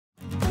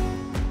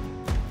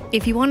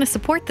If you want to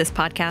support this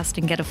podcast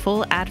and get a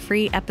full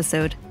ad-free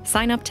episode,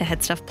 sign up to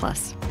Headstuff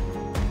Plus.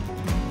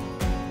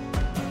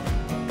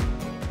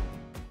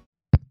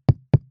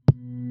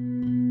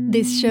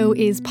 This show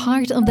is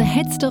part of the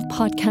Headstuff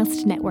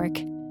Podcast Network.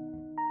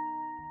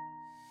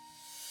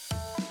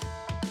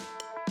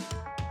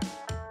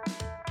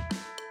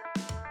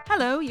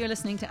 Hello, you're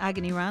listening to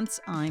Agony Rants.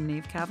 I'm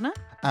Niamh Kavanagh.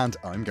 And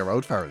I'm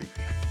Gearóid Farrelly.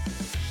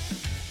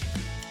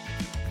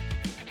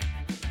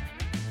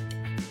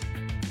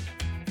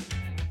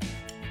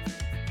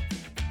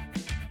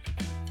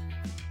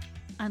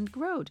 And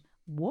Gearóid,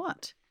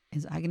 what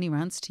is Agony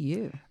Rants to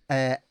you?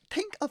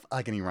 Think of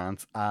Agony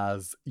Rants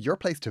as your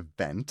place to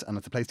vent, and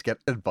it's a place to get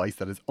advice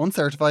that is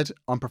uncertified,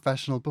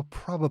 unprofessional, but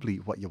probably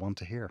what you want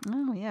to hear.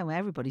 Oh, yeah, well,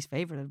 everybody's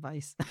favourite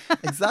advice.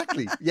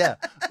 Exactly, yeah.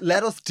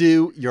 Let us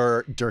do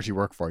your dirty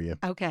work for you.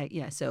 Okay,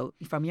 yeah, so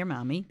from your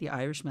mammy, the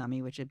Irish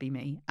mammy, which would be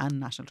me, and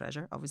National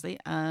Treasure, obviously,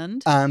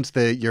 and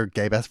your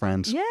gay best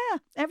friend. yeah,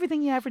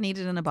 everything you ever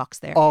needed in a box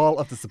there. All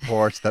of the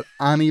support that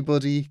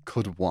anybody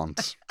could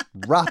want,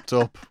 wrapped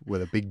up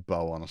with a big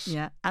bow on it.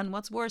 Yeah, and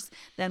what's worse,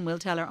 then we'll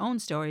tell our own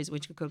stories,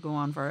 which could go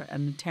on for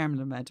an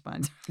interminable amount of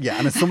time. Yeah,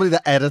 and as somebody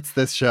that edits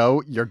this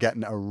show, you're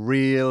getting a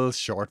real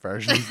short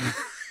version.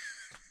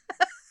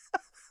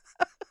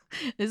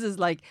 This is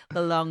like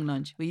the long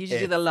lunch. We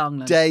usually do the long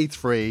lunch. Day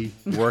 3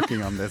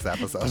 working on this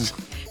episode.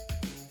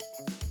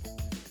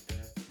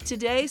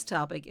 Today's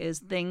topic is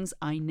things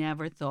I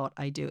never thought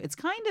I'd do. It's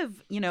kind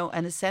of,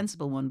 and a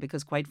sensible one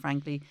because quite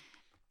frankly,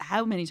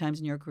 how many times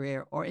in your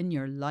career or in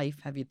your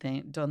life have you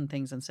done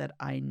things and said,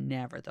 I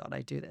never thought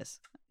I'd do this?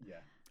 Yeah.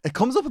 It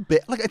comes up a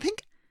bit, like I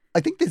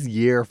think this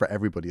year for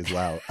everybody as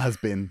well has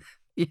been,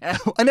 Yeah.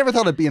 I never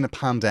thought it'd be in a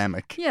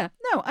pandemic. Yeah.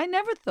 No, I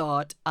never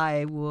thought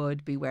I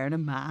would be wearing a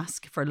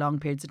mask for long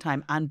periods of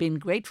time and being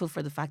grateful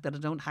for the fact that I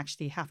don't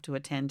actually have to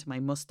attend to my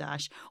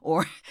mustache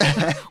or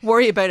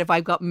worry about if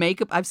I've got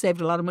makeup. I've saved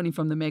a lot of money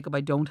from the makeup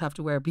I don't have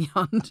to wear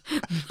beyond.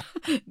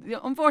 The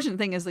unfortunate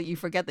thing is that you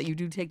forget that you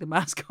do take the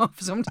mask off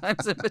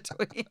sometimes in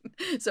between.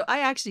 So I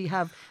actually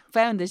have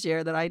found this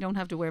year that I don't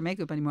have to wear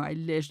makeup anymore. I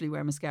literally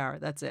wear mascara.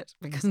 That's it.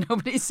 Because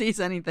nobody sees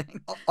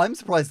anything. I'm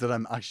surprised that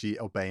I'm actually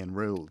obeying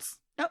rules.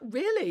 Oh,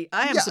 really?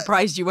 I am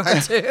surprised you are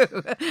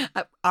too.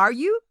 Are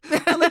you?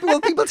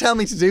 Well, people tell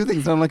me to do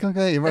things and I'm like,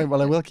 okay, right,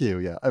 well, I will cue.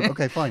 Yeah.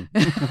 Okay, fine.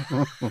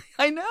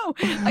 I know.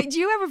 Do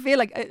you ever feel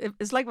like,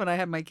 it's like when I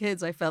had my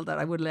kids, I felt that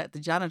I would let the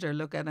janitor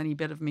look at any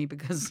bit of me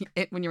because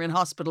when you're in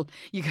hospital,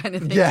 you kind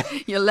of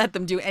think you'll let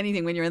them do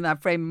anything when you're in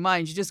that frame of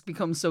mind. You just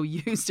become so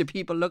used to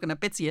people looking at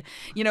bits of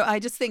you. I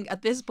just think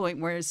at this point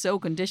we're so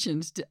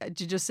conditioned to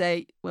just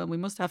say, well, we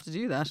must have to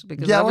do that.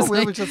 Because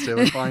we'll just do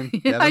it, fine.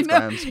 Yeah, that's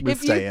grand. We'll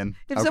stay in.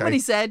 If somebody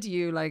said to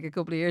you like a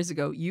couple of years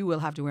ago, you will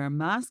have to wear a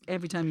mask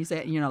every time you say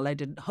it, and you're not allowed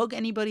to hug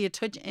anybody or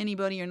touch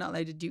anybody, you're not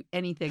allowed to do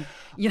anything.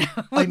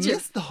 I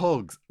miss the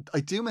hugs. I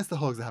do miss the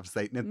hugs, I have to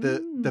say. Now,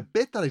 the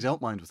bit that I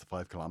don't mind was the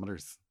 5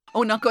 kilometres.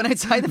 Oh, not going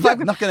outside the 5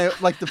 not going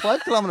out, like the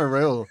 5 kilometre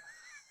rule.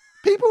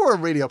 People were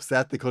really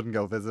upset they couldn't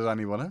go visit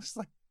anyone. I was just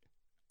like,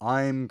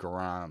 I'm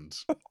grand.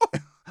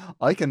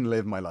 I can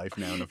live my life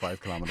now in a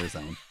 5 kilometre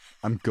zone.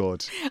 I'm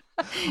good.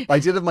 I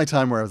did have my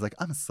time where I was like,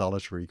 I'm a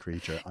solitary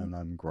creature and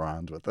I'm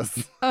grand with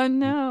this. Oh,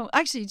 no.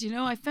 Actually, do you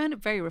know, I found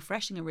it very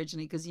refreshing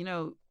originally because,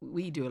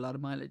 we do a lot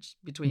of mileage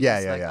between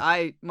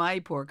us. My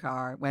poor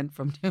car went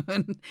from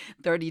doing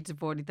 30 to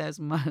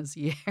 40,000 miles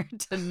a year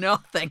to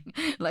nothing.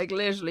 Like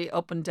literally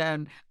up and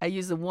down. I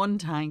use the one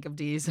tank of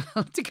diesel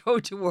to go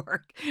to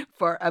work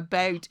for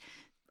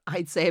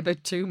I'd say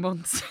about 2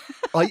 months.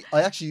 I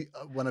actually,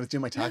 when I was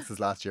doing my taxes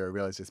last year, I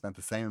realised I spent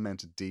the same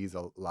amount of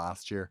diesel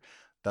last year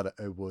that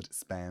I would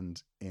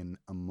spend in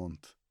a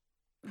month.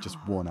 Just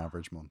one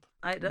average month.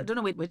 I don't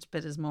know which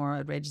bit is more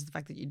outrageous, the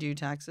fact that you do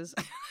taxes.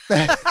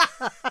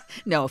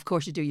 No, of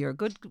course you do.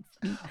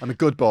 I'm a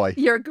good boy.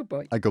 You're a good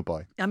boy. A good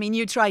boy. I mean,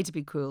 you try to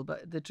be cool,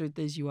 but the truth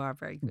is you are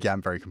very good. Yeah,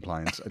 I'm very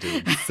compliant. I do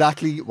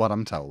exactly what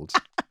I'm told.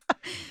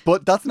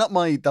 But that's not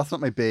my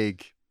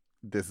big,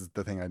 this is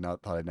the thing I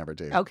thought I'd never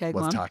do. Okay,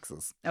 was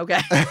taxes.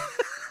 Okay.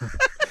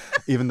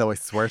 Even though I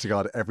swear to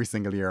God, every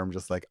single year I'm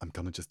just like, I'm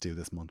going to just do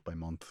this month by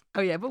month.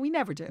 Oh yeah, but we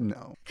never do.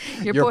 No.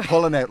 You're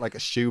pulling out like a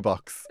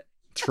shoebox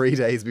 3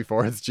 days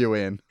before it's due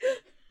in.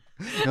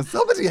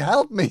 Somebody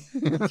help me.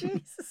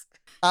 Jesus.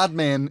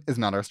 Admin is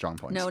not our strong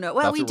point. No.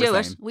 Well, we do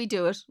it. We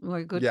do it.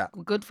 We're good,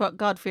 good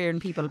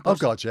God-fearing people. Oh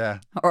God, yeah.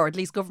 Or at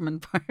least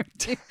government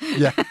party.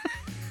 Yeah.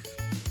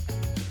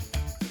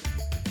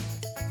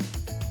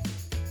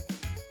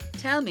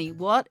 Tell me,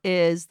 what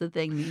is the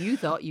thing that you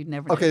thought you'd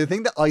never do? Okay, the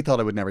thing that I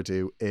thought I would never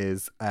do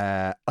is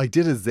I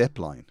did a zip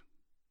line.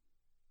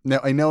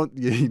 Now, I know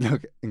you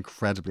look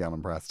incredibly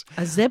unimpressed.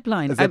 A zip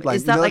line? Is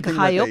that like a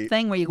high up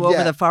thing where you go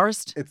over the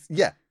forest?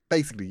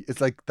 Basically. It's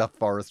like that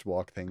forest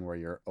walk thing where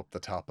you're up the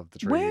top of the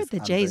trees. Where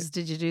the Jesus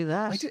did you do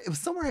that? It was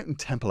somewhere out in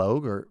Temple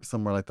Oak or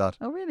somewhere like that.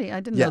 Oh, really?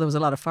 I didn't know there was a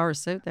lot of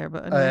forests out there.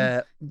 But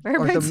anyway.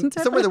 Whereabouts in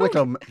Temple somewhere the Oak?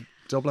 Wicklow,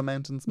 Dublin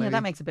Mountains, maybe. Yeah,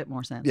 that makes a bit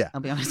more sense. Yeah.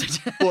 I'll be honest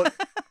with you. But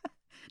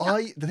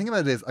the thing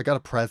about it is I got a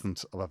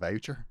present of a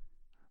voucher.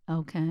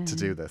 Okay. to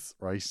do this,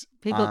 right?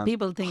 People And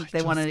people think they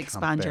I want to just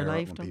can't expand your bear it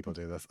life. when Don't people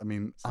they? do this. I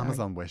mean, Sorry.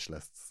 Amazon wish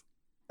lists.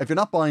 If you're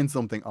not buying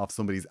something off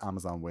somebody's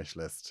Amazon wish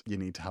list, you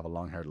need to have a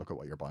long hard look at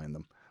what you're buying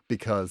them,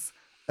 because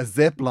a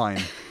zip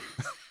line,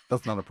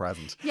 that's not a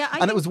present. Yeah, I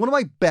And it think- was one of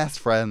my best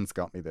friends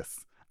got me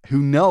this, who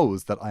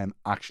knows that I am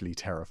actually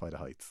terrified of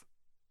heights.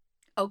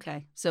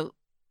 Okay, so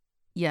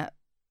yeah,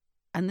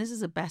 and this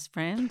is a best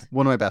friend.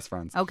 One of my best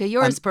friends. Okay,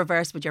 you're And- as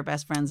perverse with your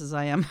best friends as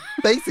I am.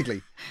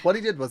 Basically, what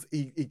he did was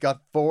he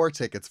got 4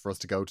 tickets for us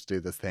to go to do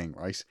this thing,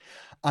 right?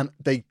 And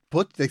they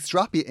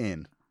strap you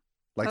in.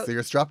 Like, Oh. so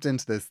you're strapped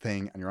into this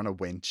thing and you're on a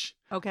winch.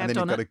 Okay, And I've then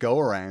you've done got it. to go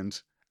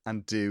around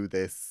and do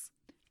this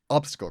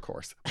obstacle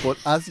course. But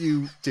as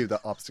you do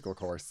the obstacle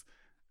course,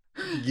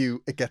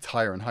 it gets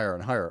higher and higher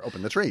and higher up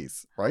in the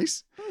trees, right?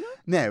 Mm-hmm.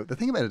 Now, the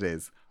thing about it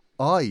is,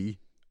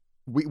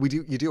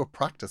 you do a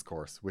practice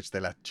course, which they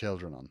let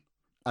children on.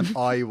 And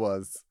I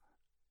was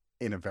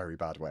in a very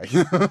bad way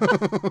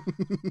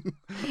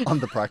on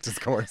the practice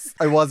course.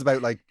 I was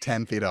about like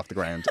 10 feet off the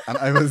ground and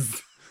I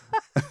was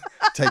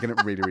taking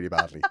it really, really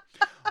badly.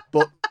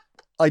 But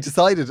I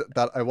decided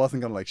that I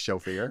wasn't going to like show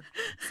fear,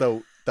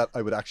 so that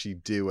I would actually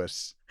do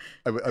it.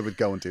 I would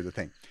go and do the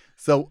thing.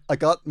 So I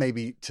got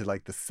maybe to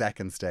like the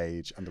second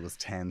stage and there was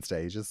 10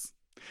 stages.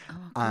 Oh,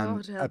 And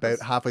God, help about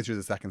us. halfway through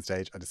the second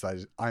stage, I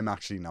decided I'm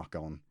actually not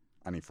going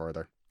any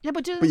further. Yeah,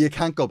 but But you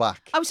can't go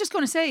back I was just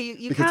going to say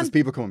you because there's can't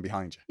people coming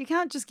behind you. you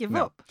can't just give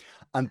No. up.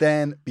 And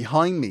then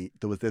behind me,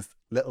 there was this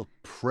little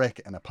prick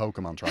in a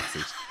Pokemon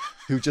tracksuit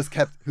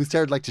who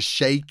started like to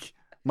shake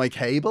my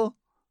cable.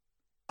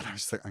 And I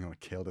was just like, I'm going to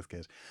kill this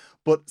kid.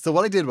 But so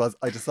what I did was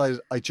I decided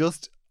I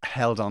just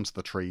held onto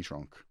the tree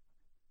trunk.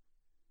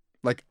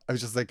 Like, I was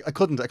just like, I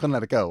couldn't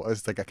let it go. I was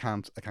just like, I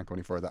can't go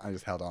any further. I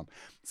just held on.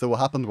 So what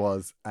happened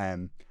was,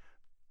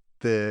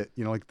 the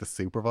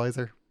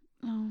supervisor,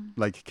 Oh,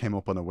 like, came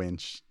up on a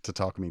winch to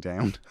talk me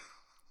down.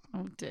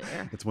 oh dear.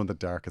 It's one of the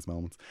darkest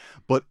moments.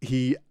 But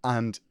he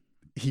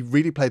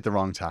really played the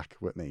wrong tack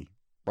with me,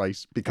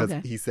 right? Because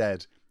Okay.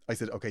 I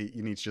said, okay,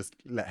 you need to just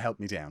help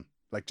me down.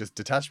 Like, just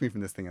detach me from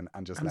this thing and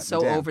just I'm let so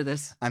me down. over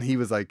this. And he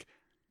was like,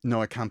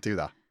 no, I can't do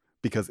that.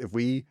 Because if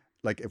we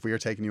are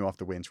taking you off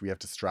the winch, we have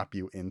to strap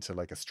you into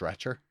like a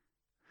stretcher.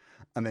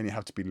 And then you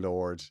have to be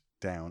lowered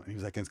down. And he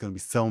was like, it's going to be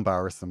so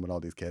embarrassing with all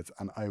these kids.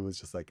 And I was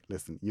just like,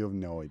 listen, you have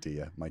no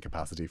idea my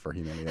capacity for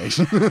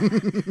humiliation.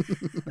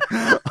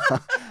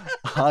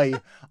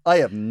 I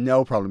have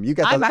no problem. You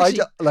get I'm that.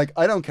 actually-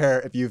 I don't care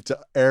if you've to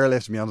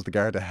airlift me onto the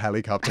Garda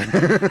helicopter.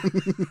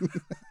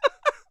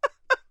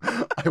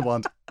 I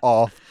want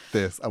off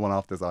this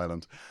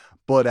island.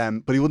 But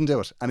he wouldn't do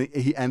it. And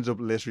he ended up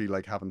literally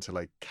like having to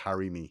like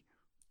carry me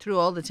Through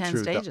all the 10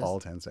 through stages. all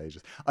 10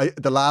 stages.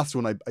 The last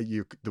one,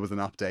 there was an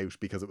opt-out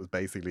because it was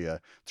basically a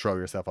throw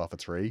yourself off a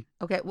tree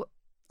Okay, and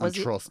was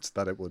he trust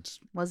that it would.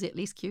 was he at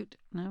least cute?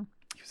 No.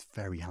 He was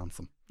very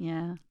handsome.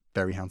 Yeah.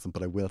 Very handsome.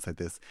 But I will say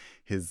this,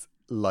 the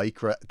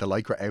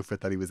lycra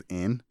outfit that he was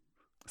in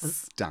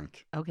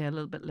stank. Okay, a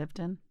little bit lived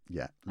in.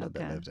 Yeah, a little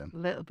bit lived in. A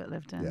little bit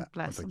lived in. Yeah, I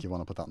Bless was like, him. you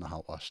want to put that in a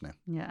hot wash now?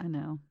 Yeah, I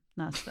know.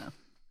 Not stuff.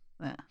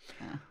 Yeah.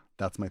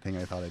 That's my thing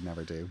I thought I'd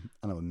never do,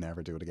 and I will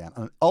never do it again.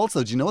 And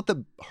also, do you know what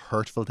the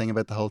hurtful thing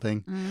about the whole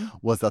thing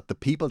was? That the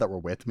people that were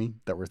with me,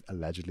 that were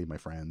allegedly my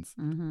friends,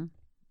 Mm-hmm.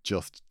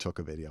 just took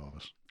a video of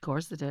it. Of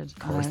course they did. Of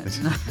course they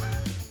did.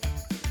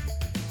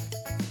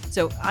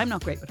 So I'm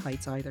not great with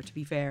heights either, to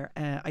be fair.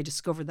 I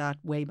discovered that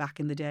way back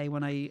in the day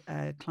when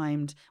I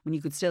climbed, when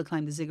you could still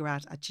climb the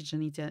ziggurat at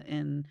Chichen Itza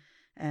in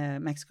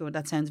Mexico.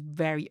 That sounds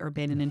very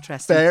urban and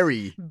interesting.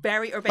 Very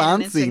Very urban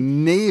and fancy,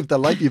 interesting. Neve, the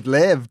life you've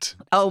lived.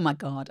 Oh my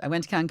God. I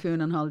went to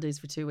Cancun on holidays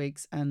for 2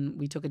 weeks and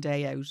we took a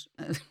day out,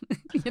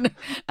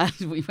 and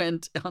we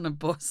went on a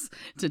bus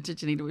to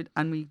Chichen Itza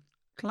and we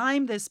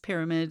climbed this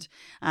pyramid,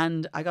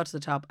 and I got to the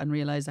top and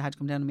realised I had to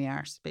come down on my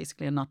arse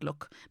basically and not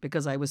look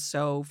because I was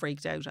so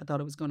freaked out. I thought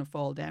it was going to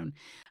fall down.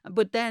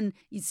 But then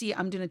you see,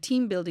 I'm doing a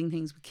team building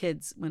things with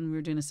kids when we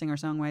were doing a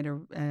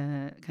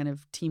singer-songwriter kind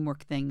of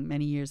teamwork thing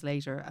many years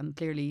later, and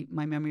clearly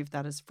my memory of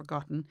that is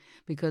forgotten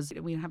because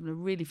we were having a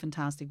really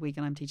fantastic week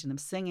and I'm teaching them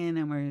singing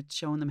and we're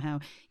showing them how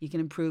you can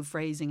improve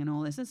phrasing and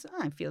all this. And so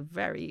I feel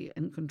very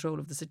in control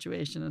of the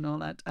situation and all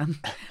that. And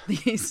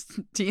these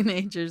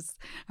teenagers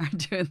are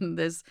doing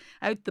this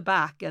out the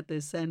back at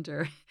this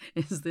centre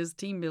is this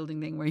team building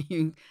thing where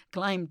you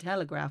climb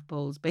telegraph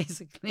poles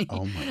basically.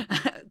 Oh my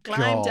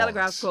Climb God.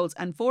 telegraph poles,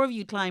 and 4 of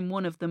you climb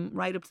one of them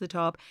right up to the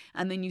top,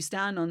 and then you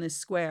stand on this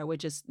square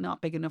which is not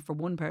big enough for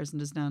one person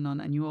to stand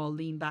on, and you all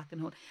lean back and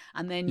hold,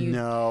 and then you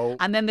No.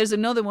 and then there's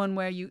another one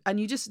where you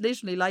just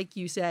literally, like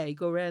you say,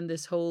 go around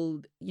this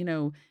whole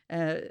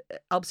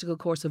obstacle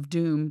course of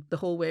doom the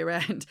whole way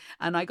around.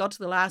 And I got to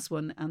the last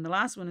one, and the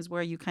last one is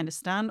where you kind of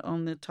stand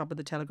on the top of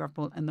the telegraph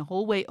pole, and the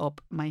whole way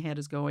up my head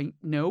is going,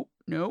 no,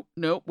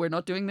 we're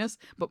not doing this,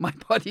 but my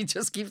body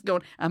just keeps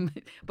going.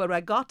 But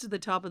I got to the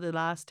top of the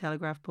last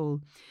telegraph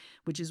pole,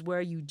 which is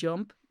where you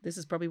jump. This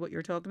is probably what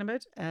you're talking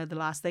about, the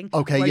last thing.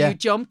 Okay, where yeah. you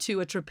jump to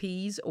a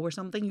trapeze or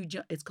something.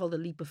 It's called a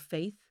leap of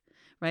faith,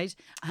 right?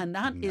 And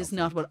that is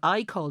not what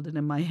I called it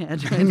in my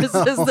head. Right? This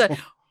is the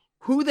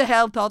who the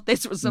hell thought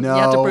this was something you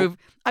had to No. prove?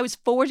 I was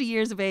 40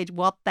 years of age.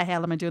 What the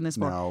hell am I doing this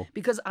for? No.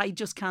 Because I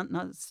just can't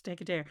not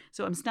take a dare.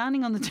 So I'm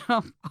standing on the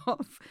top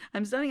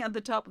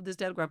of this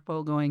Delgraph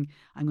pole going,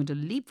 I'm going to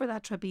leap for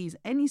that trapeze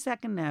any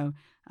second now.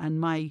 And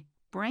my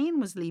brain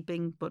was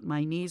leaping, but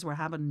my knees were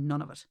having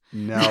none of it.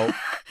 No.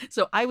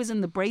 So I was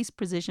in the brace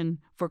position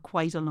for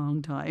quite a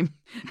long time.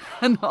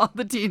 And all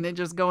the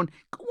teenagers going,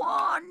 go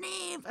on,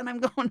 Niamh. And I'm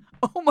going,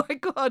 oh my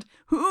God,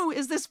 who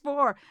is this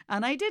for?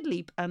 And I did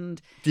leap.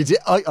 And Did you?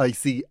 I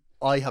see.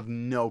 I have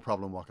no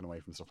problem walking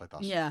away from stuff like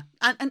that. yeah.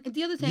 And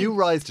the other thing. You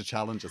rise to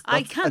challenges. I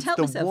That's, can't it's help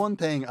the myself. one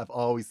thing I've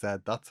always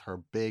said. That's her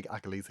big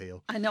Achilles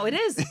heel. I know it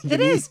is. It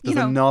is. There's You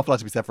know, an awful lot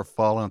to be said for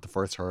falling at the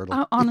first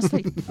hurdle.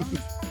 honestly.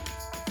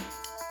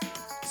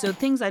 So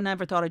things I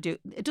never thought I'd do.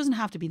 It doesn't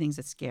have to be things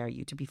that scare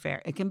you, to be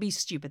fair. It can be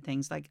stupid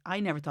things. Like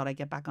I never thought I'd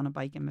get back on a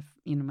bike in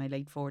my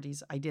late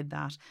 40s. I did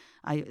that.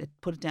 I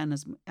put it down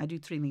as I do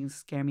 3 things that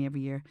scare me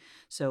every year.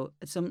 So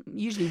some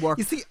usually work.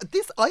 You see,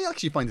 I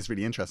actually find this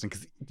really interesting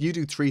because you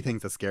do 3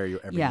 things that scare you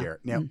every Yeah. year.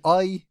 Now,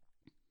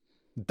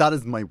 that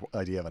is my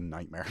idea of a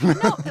nightmare.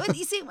 No,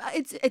 you see,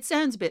 it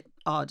sounds a bit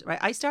odd, right?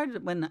 I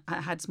started when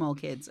I had small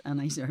kids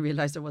and I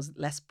realised I was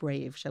less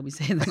brave, shall we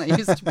say, than I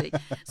used to be.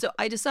 So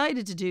I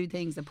decided to do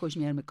things that push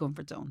me out of my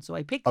comfort zone. So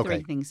I picked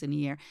 3 things in a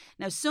year.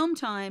 Now,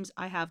 sometimes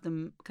I have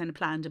them kind of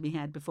planned in my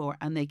head before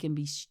and they can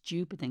be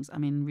stupid things. I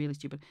mean, really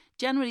stupid.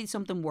 Generally,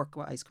 something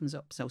work-wise comes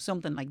up. So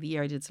something like the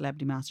year I did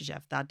Celebrity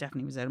MasterChef, that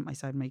definitely was out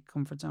of my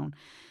comfort zone.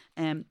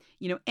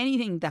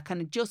 Anything that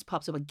kind of just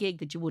pops up, a gig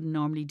that you wouldn't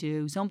normally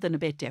do, something a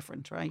bit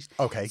different, right?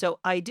 Okay. So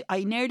I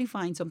nearly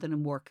find something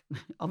in work.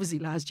 Obviously,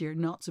 last year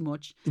not so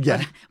much.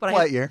 Yeah, but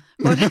quiet year.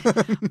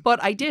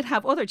 But I did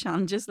have other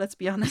challenges. Let's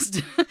be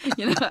honest.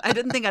 I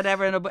didn't think I'd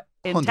ever end up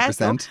in 100%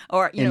 Tesco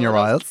or in your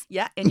all those- aisles.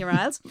 Yeah, in your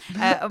aisles.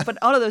 But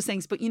all of those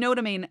things. But you know what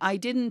I mean. I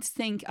didn't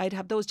think I'd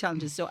have those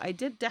challenges. So I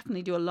did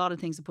definitely do a lot of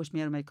things that pushed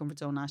me out of my comfort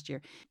zone last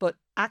year. But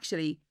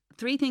actually,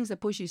 3 things that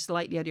push you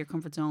slightly out of your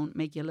comfort zone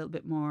make you a little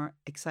bit more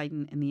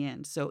exciting in the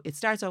end. So it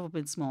starts off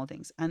with small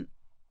things. And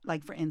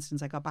like, for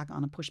instance, I got back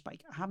on a push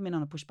bike. I haven't been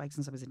on a push bike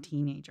since I was a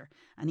teenager.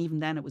 And even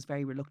then it was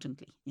very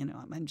reluctantly.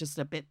 I'm just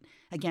a bit,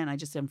 again, I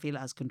just didn't feel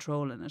as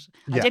control in it.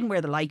 I Yeah. didn't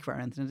wear the Lycra or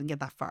anything. I didn't get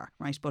that far,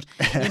 right? But,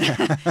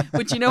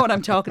 but you know what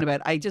I'm talking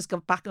about. I just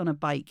got back on a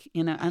bike,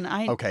 and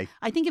Okay.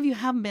 I think if you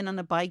haven't been on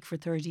a bike for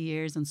 30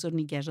 years and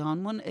suddenly get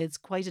on one, it's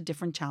quite a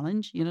different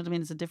challenge. You know what I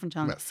mean? It's a different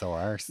challenge. Well, so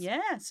ours.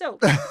 Yeah, so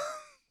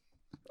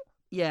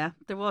yeah,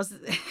 there was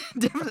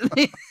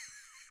definitely.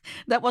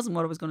 That wasn't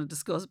what I was going to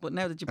discuss, but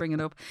now that you bring it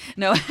up,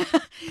 no.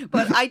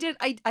 But I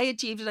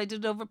achieved it. I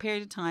did it over a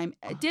period of time.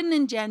 It didn't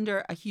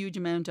engender a huge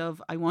amount of,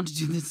 I want to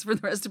do this for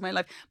the rest of my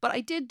life. But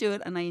I did do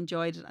it and I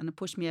enjoyed it and it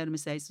pushed me out of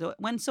mistakes. So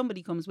when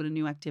somebody comes with a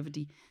new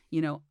activity,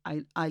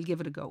 I'll give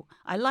it a go.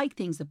 I like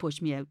things that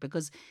push me out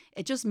because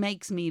it just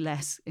makes me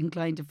less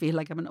inclined to feel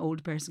like I'm an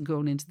old person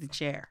going into the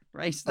chair,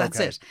 right? That's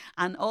Okay. it.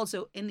 And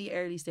also in the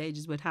early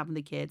stages with having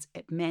the kids,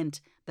 it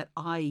meant that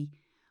I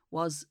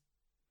was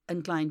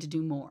inclined to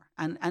do more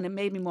and it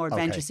made me more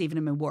adventurous even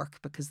in my work,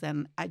 because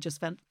then I just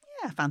felt,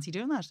 I fancy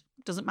doing that.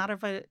 Doesn't matter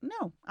if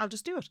I'll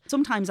just do it.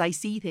 Sometimes I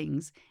see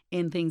things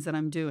in things that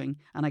I'm doing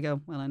and I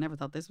go, well, I never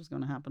thought this was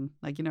going to happen.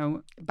 Like,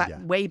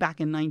 way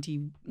back in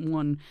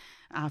 91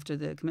 after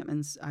the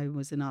commitments, I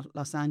was in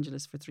Los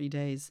Angeles for 3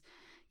 days,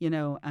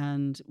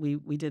 and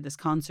we did this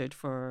concert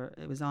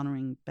it was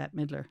honouring Bette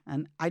Midler,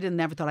 and I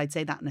never thought I'd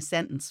say that in a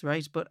sentence,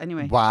 right? But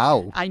anyway.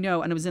 Wow. I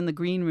know, and I was in the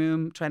green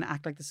room trying to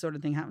act like this sort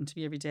of thing happened to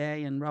me every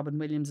day, and Robin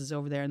Williams is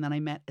over there, and then I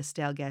met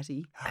Estelle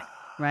Getty,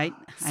 right?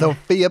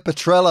 Sophia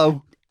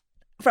Petrillo.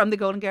 From the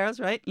Golden Girls,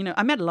 right?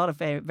 I met a lot of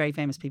very, very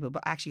famous people,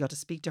 but I actually got to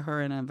speak to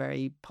her in a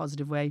very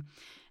positive way.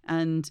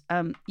 And,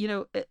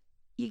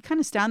 you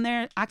kind of stand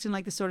there acting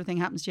like this sort of thing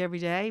happens to you every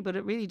day, but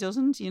it really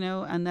doesn't,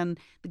 And then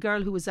the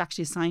girl who was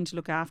actually assigned to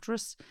look after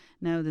us,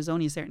 now there's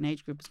only a certain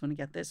age group that's going to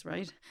get this,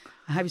 right?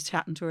 I was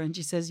chatting to her and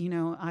she says,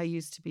 I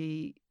used to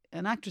be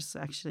an actress,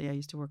 actually. I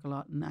used to work a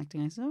lot in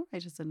acting. I said, oh, I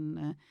just said,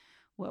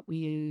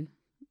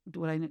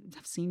 would I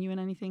have seen you in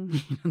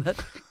anything? That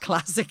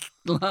classic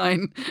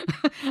line.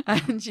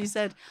 And she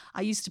said,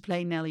 I used to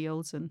play Nellie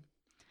Olson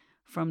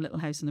from Little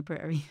House on the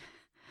Prairie.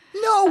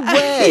 No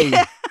way.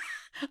 Yeah.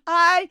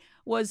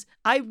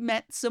 I've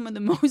met some of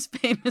the most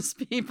famous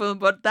people,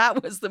 but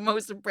that was the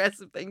most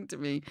impressive thing to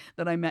me,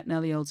 that I met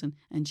Nellie Olson,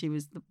 and she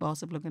was the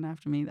boss of looking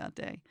after me that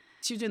day.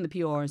 She was doing the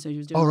PR, so she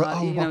was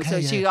doing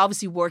so she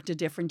obviously worked a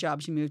different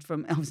job. She moved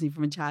from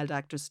a child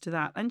actress to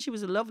that, and she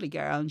was a lovely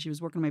girl, and she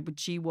was working away, but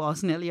she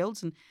was Nellie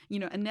Olson,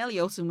 and Nellie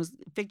Olson was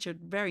pictured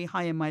very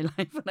high in my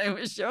life when I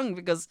was young,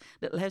 because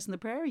Little House on the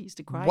Prairie used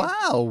to cry.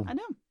 Wow. I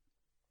know.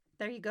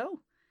 There you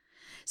go.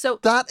 So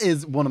That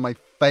is one of my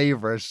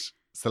favourite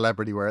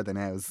celebrity worthy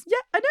nows. yeah,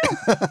 I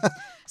know.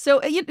 So,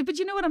 but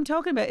you know what I'm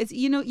talking about? It's,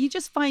 you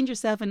just find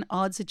yourself in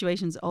odd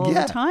situations all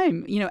the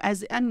time,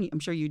 and I'm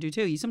sure you do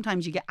too.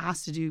 Sometimes you get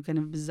asked to do kind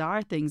of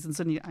bizarre things and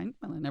suddenly, I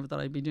never thought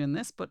I'd be doing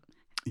this, but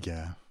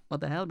Yeah.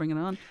 what the hell, bring it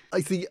on.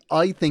 I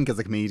think as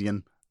a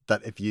comedian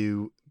that if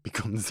you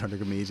become the sort of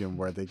comedian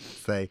where they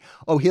say,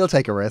 "Oh, he'll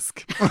take a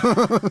risk."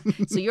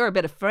 So you're a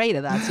bit afraid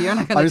of that, so you're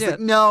not I going to was do like,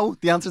 it. no.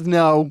 The answer is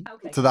no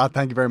Okay. to that.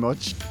 Thank you very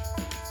much.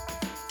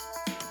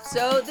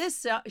 So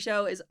this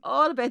show is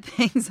all about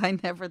things I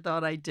never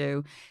thought I'd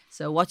do.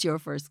 So what's your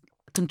first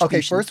contribution?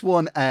 Okay, first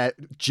one.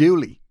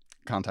 Julie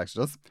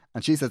contacted us,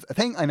 and she says, "A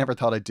thing I never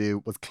thought I'd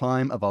do was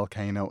climb a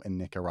volcano in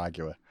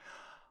Nicaragua."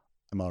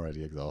 I'm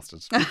already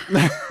exhausted.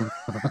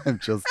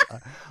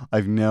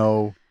 I've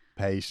no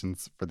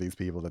patience for these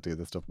people that do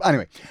this stuff. But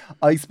anyway,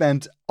 I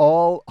spent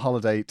all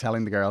holiday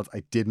telling the girls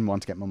I didn't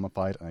want to get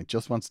mummified and I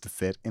just wanted to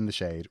sit in the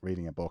shade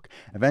reading a book.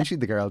 Eventually,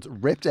 the girls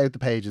ripped out the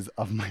pages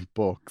of my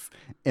books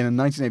in a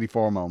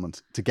 1984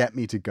 moment to get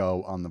me to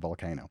go on the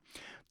volcano.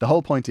 The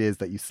whole point is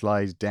that you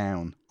slide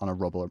down on a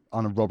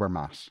rubber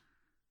mat.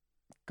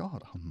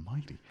 God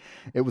almighty.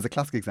 It was a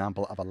classic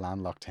example of a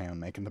landlocked town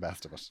making the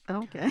best of it.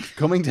 Okay.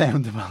 Coming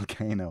down the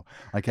volcano,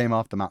 I came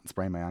off the mat and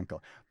sprained my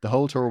ankle. The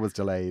whole tour was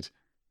delayed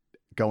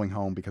going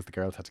home because the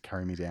girls had to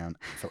carry me down,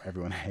 so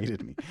everyone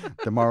hated me.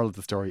 The moral of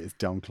the story is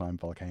don't climb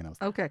volcanoes.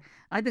 Okay.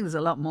 I think there's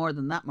a lot more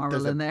than that moral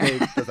There's in there.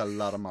 there's a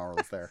lot of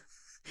morals there.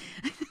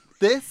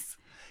 This,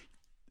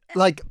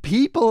 like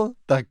people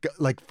that go,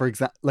 like for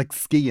example, like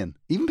skiing,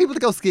 even people that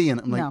go skiing,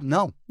 I'm like,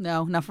 no,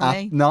 No, not for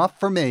me. not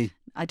for me.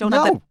 I don't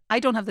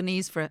have the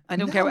knees for it. I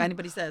don't care what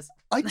anybody says.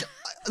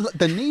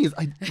 The knees,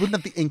 I wouldn't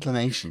have the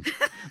inclination.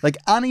 Like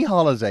any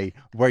holiday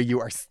where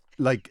you are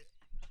like,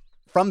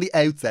 from the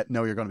outset,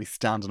 know you're going to be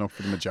standing up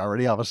for the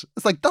majority of it.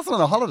 It's like, that's not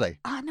a holiday.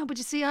 No, but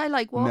you see, I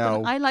like walking.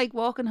 No. I like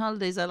walking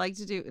holidays. I like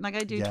to do, like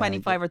I do Yeah,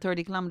 25 or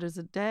 30 kilometres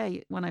a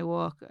day when I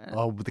walk.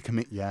 Oh, with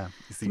the yeah.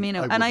 You see,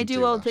 Camino, and I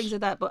do all things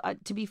like that.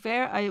 But to be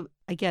fair,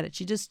 I get it.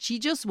 She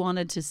just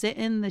wanted to sit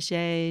in the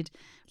shade,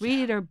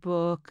 read her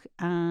book,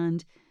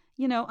 and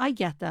I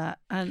get that.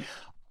 And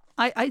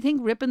I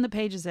think ripping the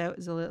pages out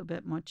is a little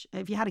bit much.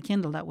 If you had a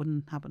Kindle, that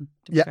wouldn't happen.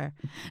 To be fair,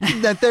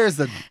 Now, there's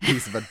a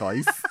piece of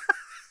advice.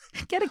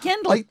 Get a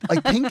Kindle. I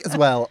think as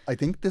well, I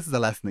think this is a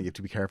lesson that you have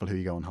to be careful who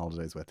you go on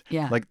holidays with.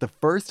 Yeah. Like the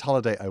first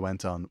holiday I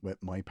went on with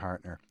my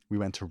partner, we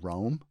went to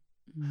Rome.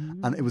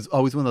 And it was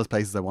always one of those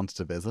places I wanted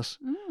to visit.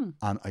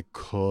 And I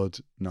could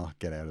not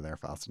get out of there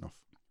fast enough.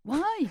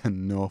 Why?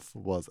 Enough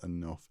was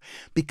enough.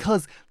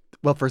 Because,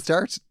 well, for a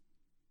start,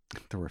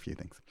 there were a few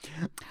things.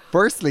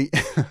 Firstly,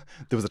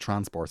 there was a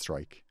transport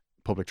strike,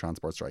 public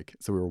transport strike.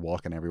 So we were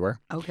walking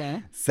everywhere.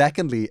 Okay.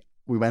 Secondly,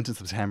 we went in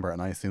September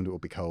and I assumed it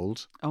would be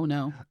cold. Oh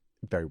no.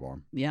 Very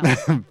warm. Yeah.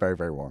 Very,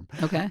 very warm.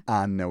 Okay.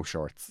 And no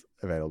shorts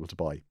available to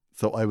buy.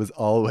 So I was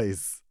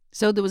always...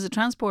 So there was a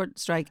transport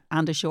strike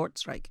and a short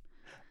strike.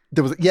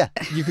 There was, yeah,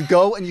 you could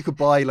go and you could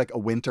buy like a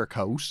winter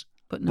coat,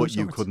 But no you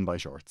shorts. couldn't buy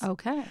shorts.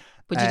 Okay.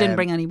 But you didn't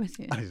bring any with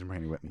you. I didn't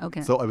bring any with me.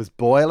 Okay. So I was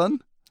boiling.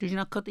 Did you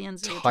not cut the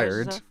ends of your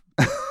Tired. trousers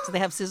off? Do they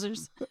have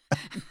scissors?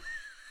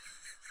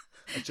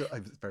 I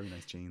have very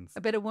nice jeans.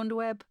 A bit of Wonder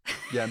Web?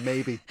 Yeah,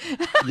 maybe.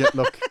 Yeah,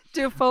 look.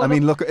 Do a photo. I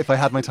mean, look, if I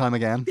had my time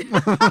again.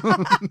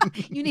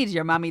 You needed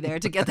your mammy there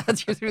to get that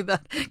through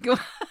that. Go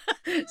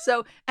on.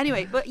 So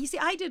anyway, but you see,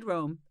 I did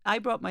Rome. I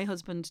brought my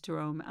husband to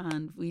Rome,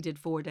 and we did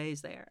 4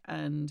 days there.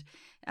 And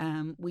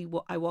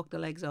I walked the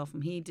legs off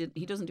him. He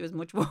doesn't do as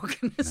much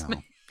walking as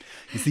me.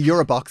 You see,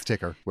 you're a box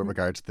ticker with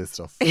regard to this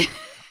stuff.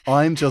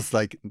 I'm just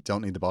like,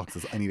 don't need the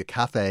boxes. I need a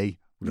cafe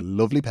with a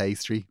lovely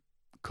pastry,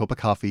 cup of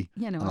coffee,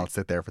 Yeah, no, and I'll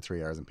sit there for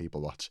 3 hours and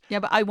people watch. Yeah,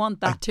 but I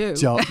want that too.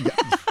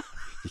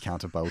 You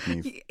can't have both,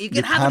 Niamh. You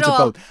can have it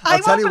all. I I'll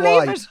tell won't you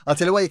believe why. it. I'll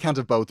tell you why you can't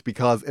have both,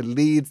 because it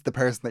leads the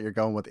person that you're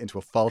going with into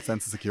a false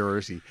sense of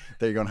security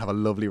that you're going to have a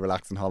lovely,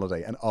 relaxing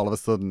holiday, and all of a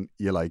sudden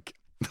you like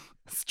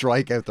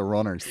strike out the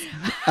runners.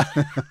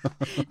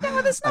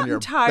 No, that's not and you're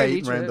entirely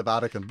baiting around true. the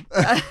Vatican.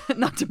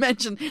 Not to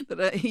mention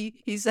that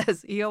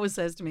he always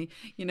says to me,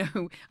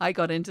 I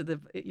got into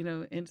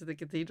the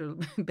cathedral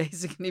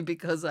basically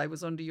because I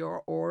was under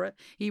your aura.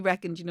 He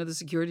reckoned, the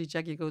security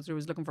check you go through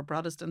was looking for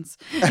Protestants.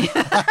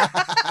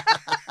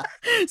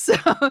 So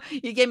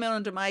you came in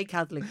under my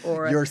Catholic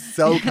aura. You're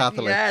so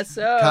Catholic. Yeah,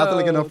 so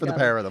Catholic enough for the Catholic.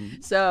 pair of them.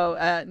 So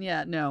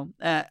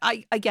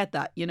I get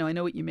that. I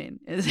know what you mean.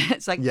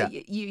 It's like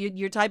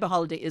your type of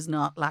holiday is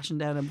not lashing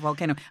down a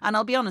volcano. And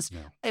I'll be honest,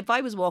 if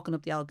I was walking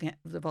up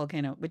the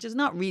volcano, which is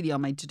not really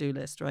on my to-do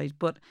list, right?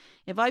 But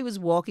if I was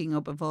walking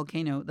up a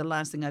volcano, the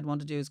last thing I'd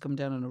want to do is come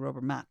down on a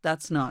rubber mat.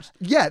 That's not.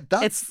 Yeah,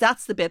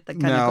 That's the bit that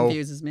kind of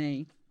confuses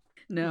me.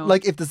 No.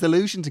 Like if the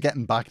solution to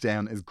getting back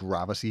down is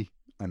gravity,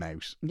 I'm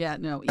out. Yeah,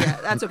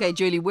 that's okay,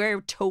 Julie.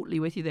 We're totally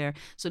with you there.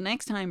 So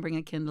next time, bring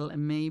a Kindle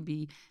and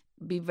maybe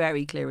be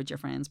very clear with your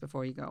friends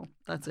before you go.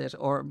 That's it.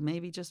 Or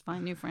maybe just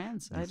find new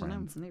friends. I don't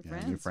know.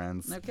 New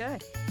friends. Okay.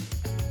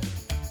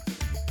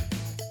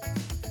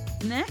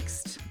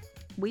 Next,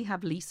 we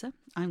have Lisa.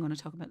 I'm going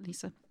to talk about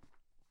Lisa.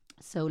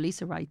 So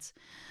Lisa writes,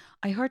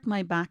 I hurt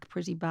my back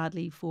pretty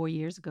badly 4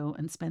 years ago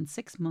and spent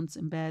 6 months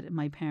in bed in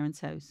my parents'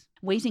 house,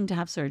 waiting to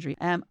have surgery.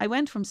 I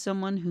went from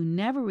someone who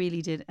never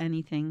really did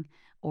anything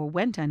or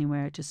went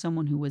anywhere to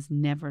someone who was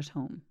never at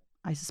home.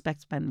 I suspect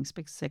spending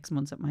 6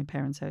 months at my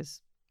parents' house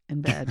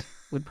in bed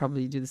would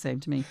probably do the same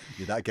to me.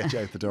 Did that get you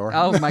out the door?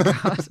 Oh my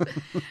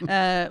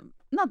God.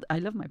 Not, I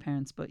love my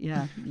parents, but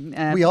yeah.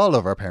 We all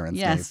love our parents,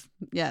 Yes,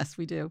 Niamh. yes,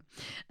 we do.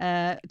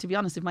 To be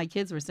honest, if my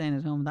kids were staying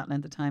at home that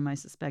length of time, I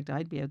suspect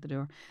I'd be out the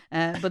door.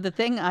 But the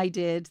thing I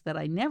did that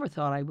I never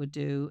thought I would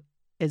do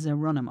is a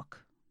run amok.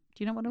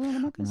 Do you know what a run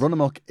amok is? Run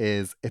amok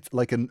it's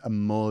like a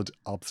mud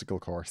obstacle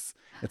course.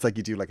 It's like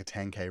you do like a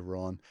 10K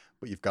run,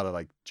 but you've got to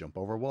like jump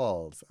over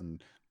walls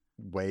and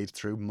wade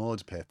through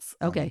mud pits.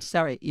 Okay, and-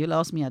 sorry, you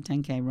lost me at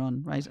 10K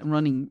run, right? I'm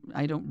running,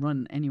 I don't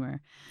run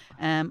anywhere.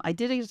 I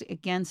did it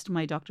against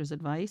my doctor's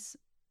advice,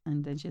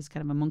 and then she has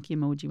kind of a monkey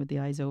emoji with the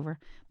eyes over.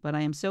 But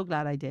I am so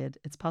glad I did.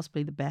 It's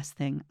possibly the best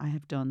thing I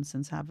have done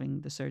since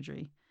having the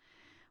surgery.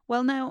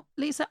 Well, now,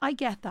 Lisa, I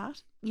get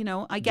that. You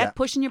know, I get Yeah.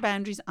 pushing your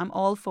boundaries. I'm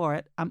all for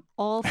it. I'm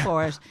all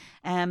for it.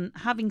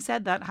 Having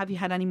said that, have you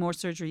had any more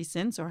surgery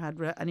since, or had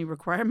any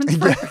requirements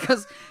for it?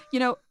 Because, you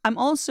know, I'm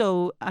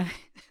also a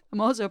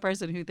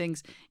person who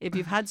thinks if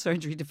you've had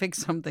surgery to fix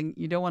something,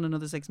 you don't want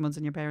another 6 months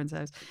in your parents'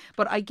 house.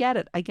 But I get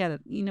it.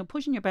 You know,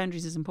 pushing your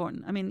boundaries is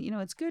important. I mean, you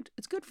know, it's good.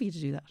 It's good for you to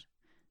do that.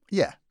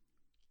 Yeah.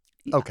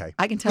 Okay.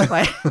 I can tell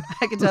by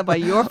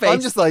your face. I'm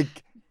just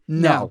like,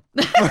 no.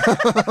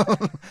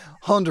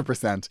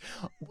 100%.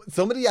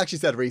 Somebody actually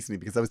said recently,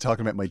 because I was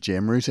talking about my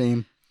gym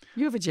routine.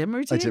 You have a gym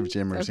routine? I have a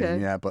gym routine,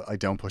 Okay. yeah, but I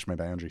don't push my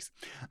boundaries.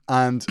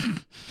 And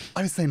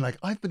I was saying, like,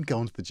 I've been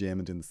going to the gym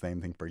and doing the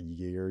same thing for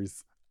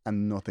years,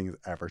 and nothing has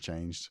ever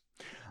changed.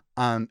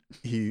 And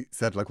he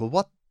said, like,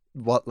 well,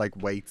 what like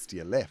weights do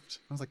you lift?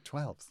 I was like,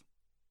 12s.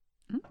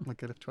 I'm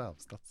like, I lift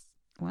 12s. That's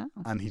Wow.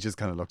 And he just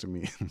kind of looked at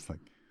me and was like,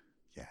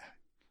 yeah,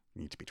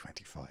 you need to be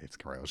 25s,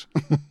 grow out.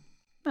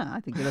 No, I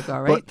think you look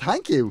all right. But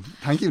thank you,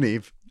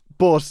 Niamh.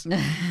 But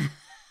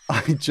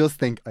I just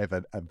think I have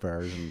an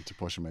aversion to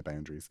pushing my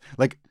boundaries.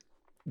 Like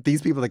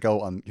these people that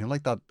go on, you know,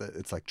 like that,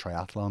 it's like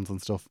triathlons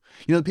and stuff.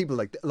 You know, people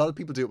like, a lot of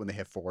people do it when they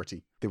hit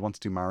 40. They want to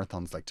do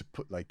marathons, like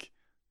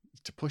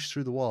to push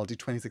through the wall, do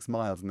 26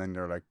 miles, and then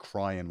they're like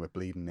crying with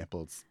bleeding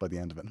nipples by the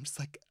end of it. And I'm just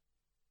like,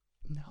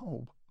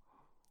 no.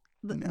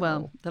 No.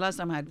 Well, the last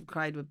time I had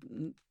cried with,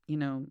 you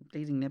know,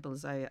 bleeding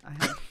nipples, I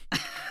had.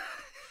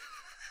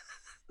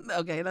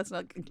 Okay, let's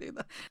not conclude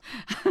that.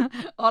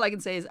 All I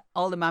can say is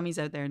all the mammies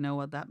out there know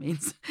what that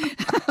means.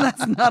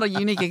 That's not a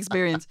unique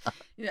experience.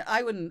 You know,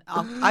 I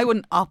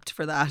wouldn't opt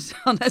for that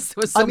unless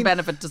there was some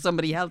benefit to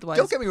somebody health wise.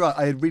 Don't get me wrong,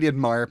 I really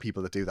admire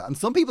people that do that. And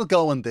some people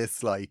go on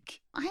this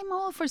like, I'm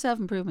all for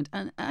self-improvement.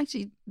 And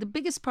actually, the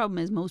biggest problem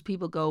is most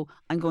people go,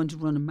 I'm going to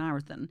run a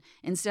marathon,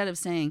 instead of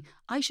saying,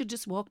 I should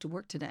just walk to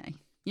work today.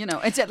 You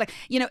know, it's like,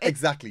 you know,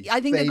 exactly. I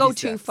think they Baby go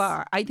too steps.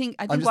 far. I think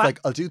I'm just like,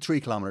 I'll do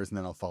 3 kilometers and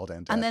then I'll fall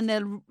down dead. and then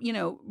they'll, you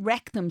know,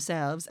 wreck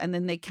themselves, and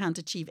then they can't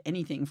achieve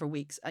anything for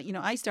weeks. You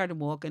know, I started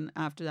walking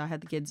after I had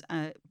the kids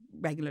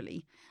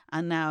regularly,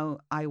 and now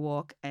I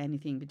walk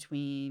anything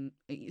between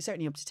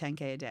certainly up to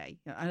 10K a day.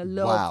 I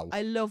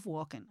love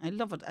walking. I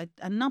love it,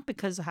 and not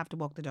because I have to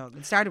walk the dog.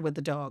 It started with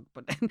the dog,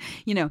 but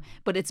you know,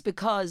 but it's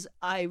because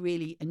I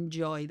really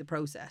enjoy the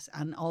process,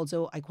 and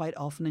also I quite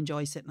often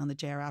enjoy sitting on the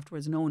chair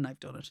afterwards, knowing I've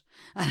done it,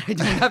 and I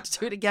don't have to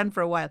do it again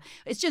for a while.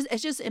 It's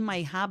just in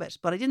my habit.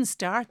 But I didn't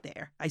start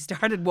there. I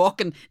started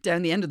walking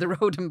down the end of the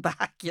road and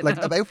back. You like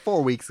know? about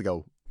 4 weeks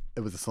ago, it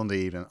was a Sunday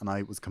evening, and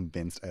I was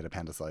convinced I had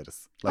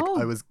appendicitis. Like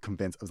I was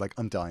convinced. I was like,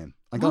 I'm dying.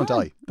 I'm going to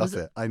die. That's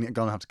it. I'm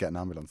going to have to get an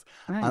ambulance.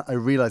 Right. And I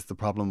realised the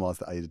problem was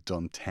that I had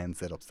done 10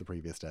 sit-ups the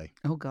previous day.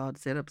 Oh God,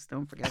 sit-ups!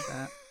 Don't forget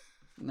that.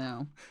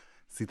 No.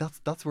 See,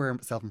 that's where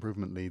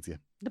self-improvement leads you.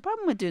 The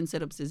problem with doing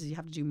sit-ups is you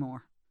have to do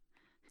more.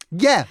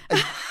 Yeah.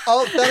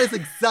 Oh, that is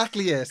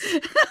exactly it.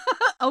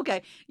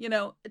 Okay, you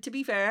know, to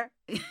be fair,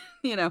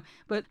 you know,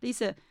 but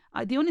Lisa,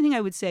 the only thing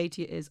I would say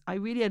to you is I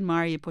really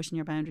admire you pushing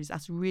your boundaries.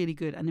 That's really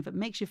good. And if it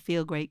makes you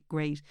feel great,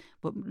 great.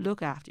 But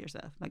look after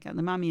yourself. Like the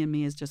mammy in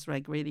me is just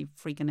like really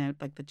freaking out,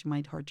 like that you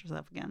might hurt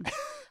yourself again.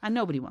 And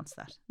nobody wants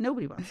that.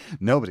 Nobody wants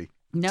it. Nobody.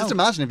 No. Just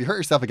imagine if you hurt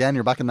yourself again,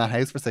 you're back in that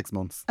house for 6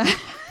 months.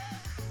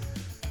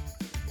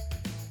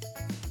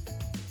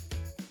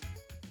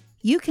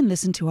 You can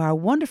listen to our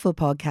wonderful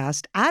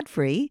podcast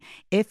ad-free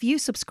if you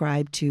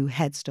subscribe to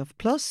Headstuff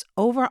Plus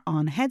over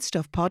on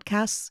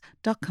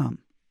headstuffpodcasts.com.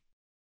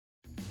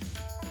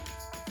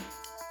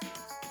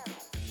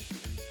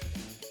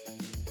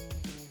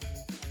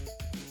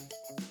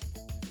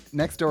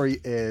 Next story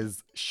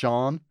is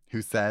Sean,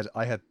 who said,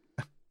 I had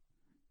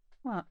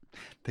What?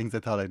 things I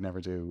thought I'd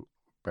never do.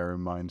 Bear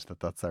in mind that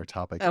that's our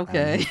topic.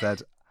 Okay. He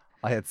said,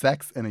 I had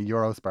sex in a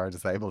Eurospar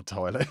disabled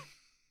toilet.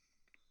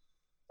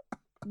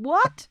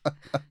 What?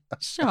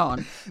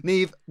 Sean.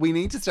 Niamh, we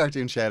need to start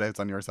doing shout outs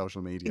on your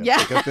social media. Yeah.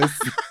 Because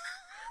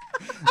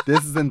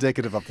this is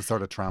indicative of the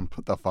sort of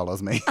tramp that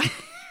follows me.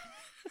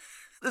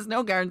 There's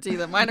no guarantee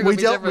that mine are going We to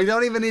be don't different. we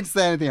don't even need to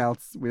say anything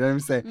else. We don't even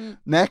say.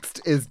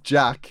 Next is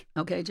Jack,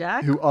 Okay,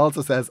 Jack. who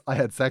also says, I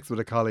had sex with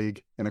a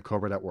colleague in a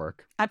cupboard at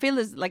work. I feel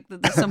there's like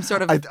there's some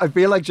sort of I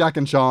feel like Jack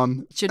and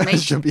Sean Should make-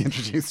 should be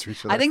introduced to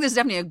each other. I think there's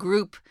definitely a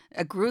group,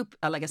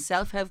 like a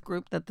self-help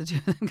group that the two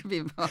of them could be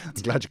I'm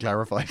involved. glad you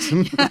clarified.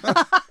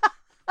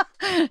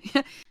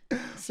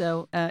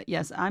 So,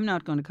 yes, I'm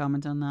not going to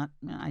comment on that.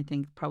 I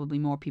think probably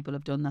more people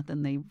have done that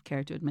than they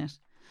care to admit.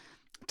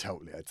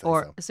 Totally, I'd say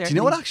Or so. Do you certainly-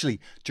 know what? Actually,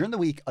 during the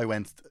week, I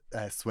went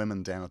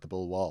swimming down at the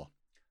Bull Wall,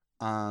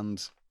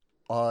 and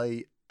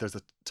there's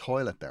a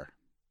toilet there,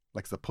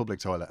 like it's a public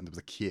toilet, and there was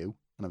a queue,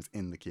 and I was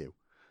in the queue,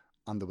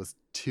 and there was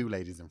 2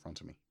 ladies in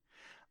front of me,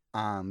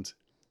 and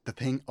the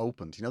thing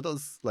opened. You know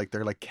those, like,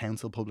 they're like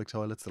council public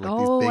toilets. They're like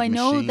these big I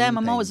know machine them.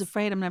 I'm always things.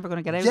 afraid I'm never going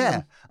to get out of Yeah,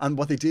 them. and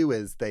what they do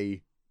is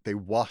they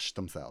wash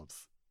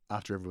themselves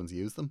after everyone's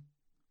used them.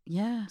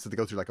 Yeah. So they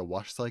go through like a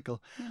wash cycle,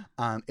 Yeah.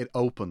 and it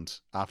opened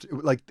after,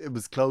 like, it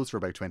was closed for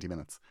about 20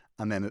 minutes,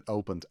 and then it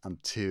opened,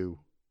 and 2,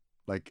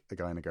 like a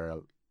guy and a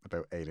girl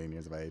about 18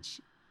 years of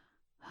age,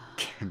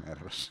 came out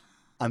of it.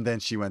 And then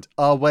she went,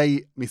 "Oh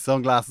wait, my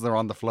sunglasses are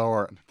on the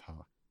floor." And I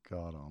thought,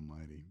 God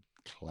almighty,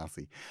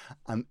 classy.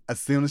 And as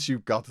soon as she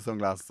got the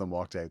sunglasses and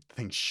walked out, the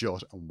thing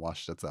shut and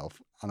washed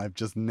itself. And I've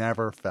just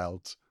never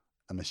felt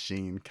a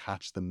machine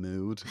catch the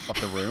mood of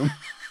the room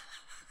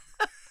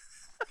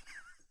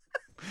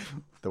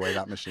the way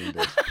that machine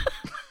did.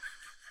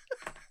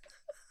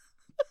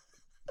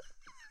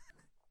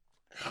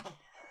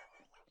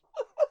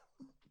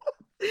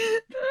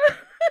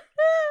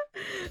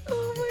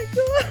 Oh my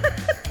god.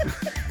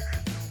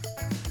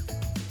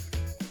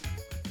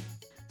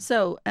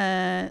 So,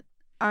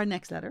 our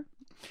next letter.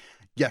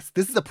 Yes,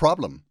 this is a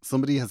problem.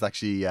 Somebody has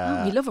actually...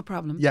 We love a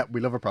problem. Yeah, we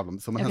love a problem.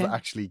 Someone has Okay.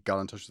 actually got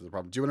in touch with the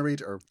problem. Do you want to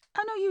read, or...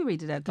 Oh no, you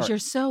read it out because Alright. you're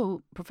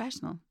so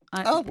professional.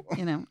 Oh.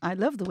 You know, I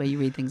love the way you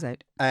read things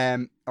out.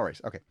 All right,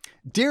 okay.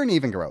 Dear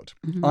Niamh and Garrod,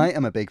 Mhm. I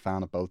am a big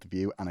fan of both of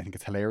you, and I think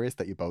it's hilarious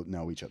that you both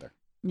know each other.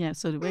 Yeah,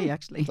 so do we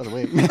actually. By the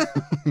way,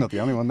 not the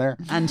only one there.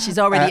 And she's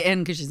already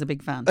in because she's a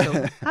big fan.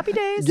 So happy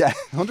days. Yeah,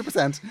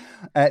 100%.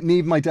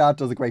 Niamh, my dad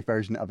does a great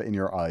version of In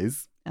Your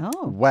Eyes.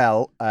 Oh.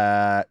 Well,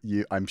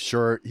 I'm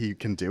sure he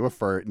can do it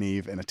for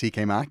Niamh in a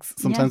TK Maxx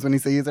sometimes when he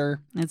sees her.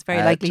 It's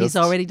very likely he's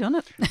just- already done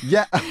it.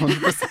 Yeah,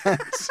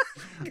 100%.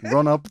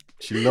 Run up.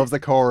 She loves a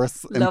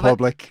chorus in Love it.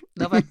 public.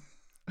 Love it.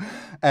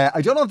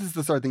 I don't know if this is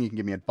the sort of thing you can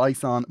give me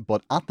advice on,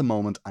 but at the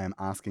moment I am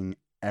asking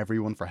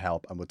everyone for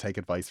help and would take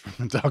advice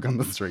from the dog on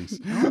the street.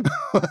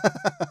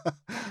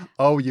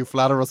 Oh, you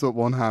flatter us with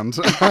one hand.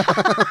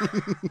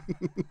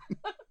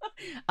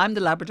 I'm the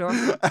Labrador.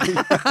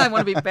 I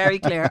want to be very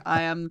clear.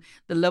 I am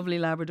the lovely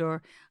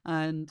Labrador,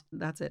 and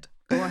that's it.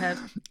 Go ahead.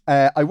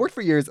 I worked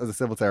for years as a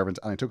civil servant,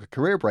 and I took a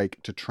career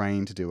break to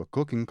train to do a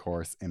cooking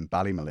course in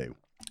Ballymaloe.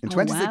 In Oh,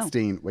 wow.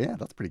 2016, well, yeah,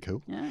 that's pretty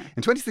cool. Yeah.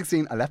 In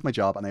 2016, I left my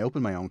job and I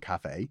opened my own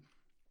cafe.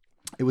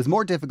 It was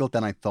more difficult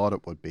than I thought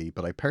it would be,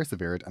 but I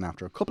persevered, and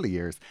after a couple of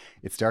years,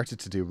 it started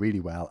to do really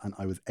well, and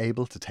I was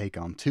able to take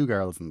on 2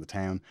 girls in the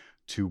town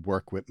to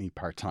work with me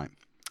part-time.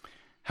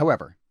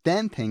 However,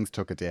 then things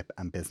took a dip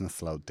and business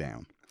slowed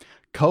down.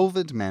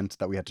 COVID meant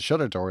that we had to shut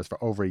our doors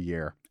for over a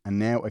year, and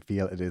now I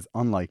feel it is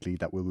unlikely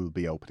that we will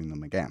be opening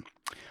them again.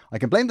 I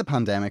can blame the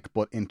pandemic,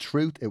 but in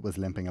truth, it was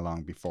limping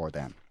along before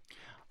then.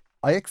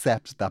 I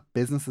accept that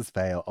businesses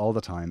fail all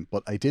the time,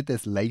 but I did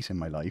this late in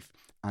my life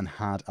and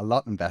had a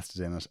lot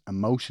invested in it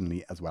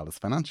emotionally as well as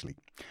financially.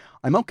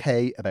 I'm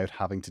okay about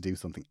having to do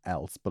something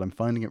else, but I'm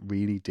finding it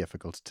really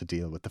difficult to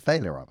deal with the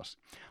failure of it.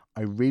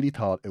 I really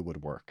thought it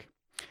would work.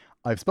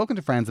 I've spoken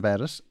to friends about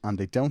it and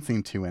they don't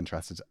seem too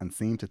interested and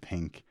seem to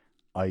think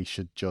I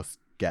should just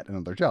get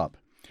another job.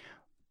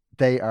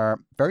 They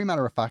are very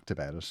matter of fact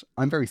about it.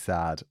 I'm very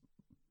sad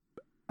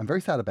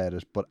about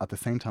it, but at the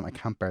same time I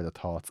can't bear the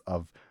thoughts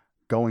of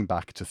going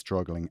back to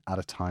struggling at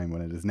a time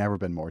when it has never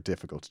been more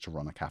difficult to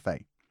run a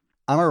cafe.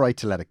 Am I right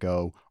to let it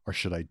go, or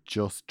should I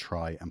just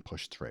try and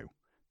push through?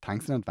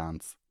 Thanks in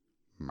advance,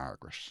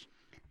 Margaret.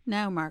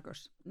 Now,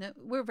 Margaret, now,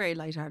 we're very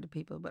light-hearted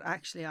people, but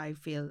actually I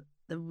feel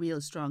the real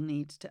strong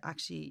need to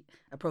actually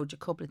approach a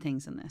couple of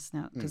things in this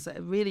now, because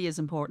it really is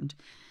important.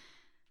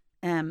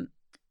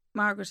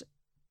 Margaret,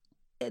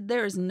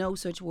 there is no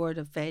such word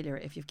of failure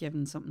if you've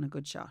given something a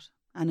good shot.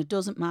 And it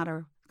doesn't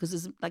matter, because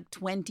there's like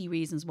 20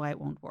 reasons why it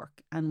won't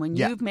work. And when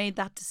Yeah. you've made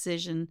that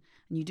decision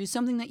and you do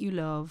something that you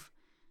love,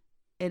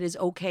 it is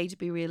okay to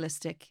be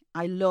realistic.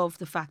 I love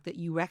the fact that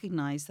you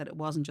recognise that it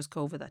wasn't just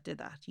COVID that did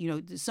that. You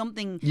know,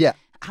 something Yeah.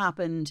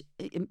 happened,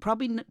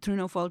 probably through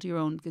no fault of your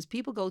own, because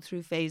people go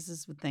through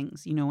phases with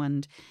things, you know,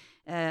 and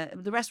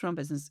the restaurant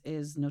business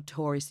is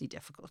notoriously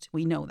difficult.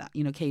 We know that,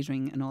 you know,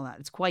 catering and all that.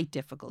 It's quite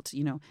difficult,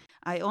 you know.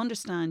 I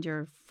understand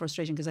your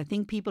frustration, because I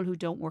think people who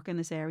don't work in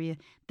this area,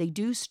 they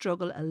do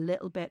struggle a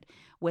little bit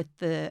with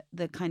the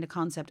kind of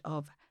concept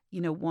of, you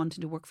know,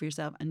 wanting to work for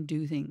yourself and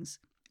do things.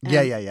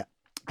 Yeah.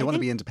 They I want to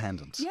think- be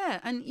independent. Yeah,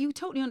 and you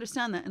totally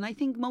understand that. And I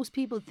think most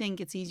people think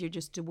it's easier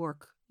just to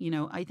work. You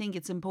know, I think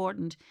it's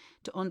important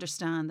to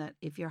understand that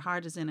if your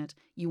heart is in it,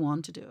 you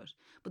want to do it.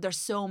 But there's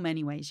so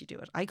many ways you do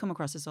it. I come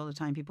across this all the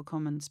time. People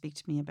come and speak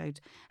to me about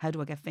how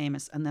do I get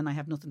famous, and then I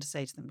have nothing to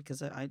say to them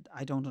because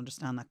I don't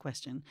understand that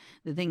question.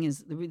 The thing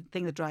is, the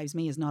thing that drives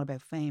me is not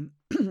about fame.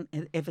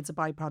 If it's a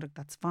byproduct,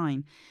 that's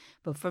fine.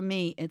 But for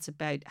me, it's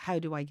about how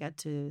do I get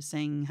to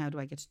sing? How do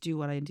I get to do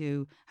what I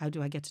do? How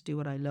do I get to do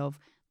what I love?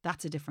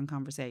 That's a different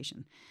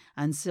conversation.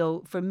 And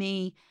so for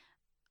me,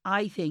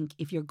 I think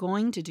if you're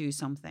going to do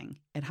something,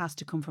 it has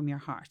to come from your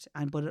heart,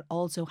 but it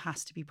also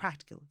has to be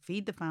practical.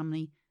 Feed the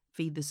family,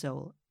 feed the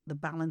soul. The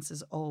balance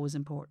is always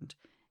important.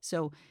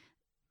 So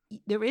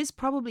there is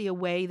probably a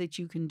way that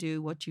you can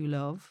do what you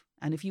love.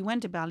 And if you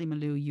went to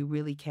Ballymaloe, you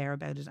really care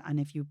about it. And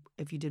if you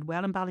did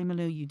well in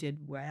Ballymaloe, you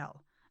did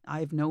well.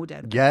 I have no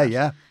doubt about that.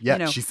 Yeah. You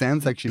know, She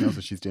sounds like she knows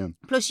what she's doing.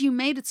 plus, you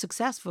made it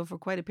successful for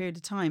quite a period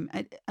of time.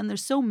 And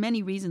there's so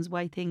many reasons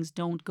why things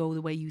don't go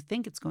the way you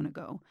think it's going to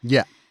go.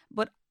 Yeah.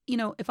 But, you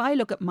know, if I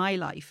look at my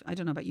life, I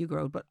don't know about you,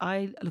 Gerald, but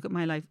I look at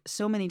my life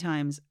so many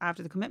times.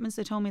 After the Commitments,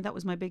 they told me that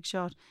was my big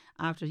shot.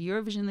 After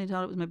Eurovision, they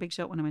thought it was my big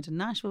shot. When I went to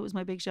Nashville, it was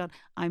my big shot.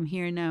 I'm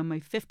here now in my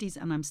 50s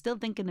and I'm still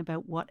thinking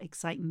about what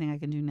exciting thing I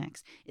can do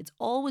next. It's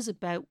always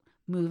about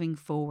moving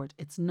forward.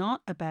 It's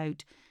not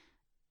about,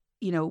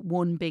 you know,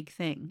 one big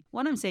thing.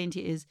 What I'm saying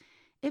to you is,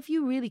 if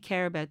you really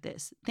care about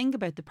this, think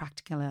about the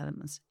practical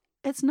elements.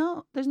 There's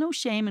no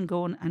shame in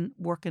going and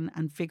working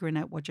and figuring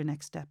out what your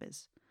next step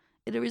is.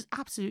 There is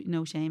absolutely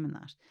no shame in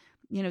that.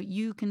 You know,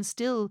 you can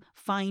still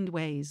find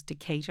ways to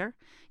cater.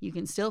 You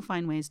can still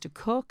find ways to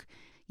cook.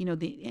 You know,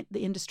 the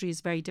industry is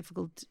very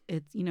difficult.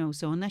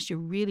 So unless you're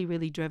really,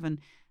 really driven,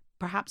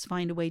 perhaps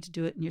find a way to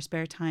do it in your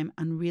spare time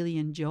and really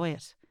enjoy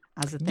it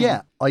as a thing.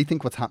 Yeah, I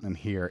think what's happening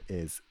here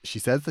is she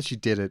says that she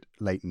did it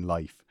late in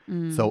life.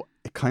 So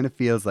it kind of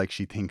feels like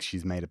she thinks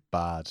she's made a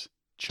bad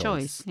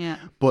choice. Yeah.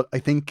 But I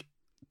think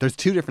there's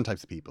two different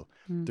types of people.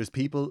 There's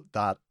people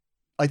that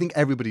I think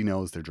everybody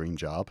knows their dream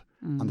job.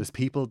 And there's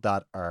people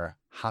that are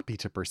happy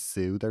to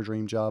pursue their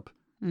dream job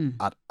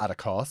at a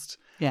cost.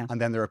 Yeah.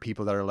 And then there are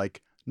people that are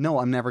like, no,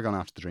 I'm never going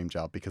after the dream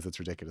job because it's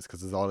ridiculous,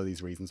 because there's all of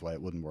these reasons why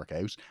it wouldn't work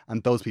out.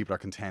 And those people are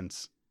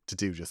content to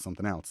do just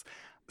something else.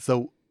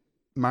 So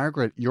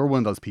Margaret, you're one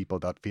of those people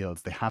that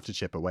feels they have to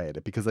chip away at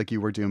it, because like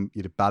you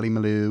did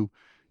Ballymaloe,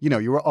 you know,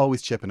 you were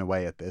always chipping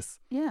away at this.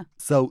 Yeah.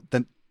 So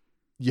then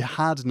you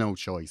had no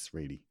choice,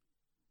 really.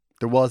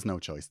 There was no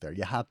choice there.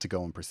 You had to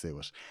go and pursue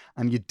it.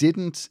 And you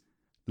didn't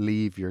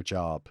leave your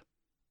job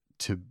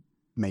to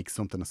make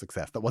something a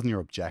success. That wasn't your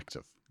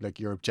objective. Like,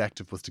 your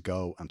objective was to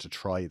go and to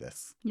try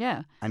this.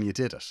 Yeah. And you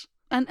did it.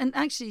 And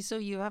actually, so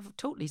you have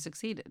totally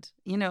succeeded,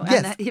 you know.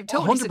 Yes, and you've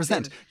totally 100%.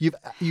 succeeded.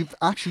 You've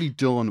actually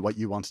done what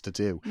you wanted to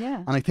do.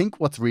 Yeah. And I think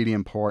what's really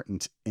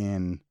important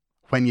in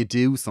when you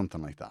do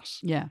something like that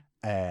Yeah.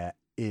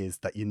 is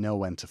that you know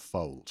when to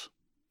fold.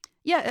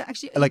 Yeah,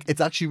 actually. Like, it's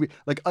actually,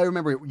 like, I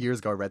remember years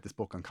ago I read this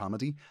book on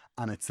comedy,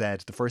 and it said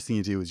the first thing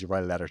you do is you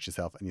write a letter to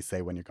yourself and you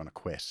say when you're going to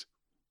quit.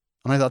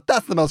 And I thought,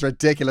 that's the most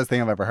ridiculous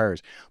thing I've ever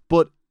heard.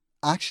 But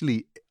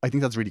actually, I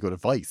think that's really good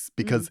advice,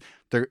 because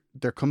there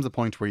comes a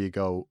point where you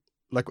go,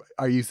 like,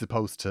 are you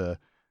supposed to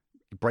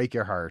break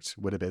your heart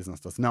with a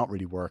business that's not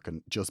really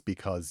working just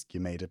because you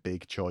made a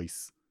big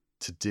choice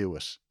to do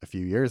it a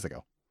few years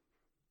ago?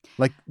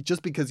 Like,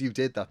 just because you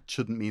did that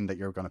shouldn't mean that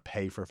you're going to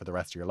pay for it for the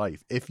rest of your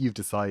life. If you've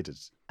decided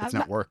it's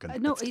not working,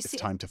 it's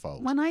time to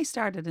fold. When I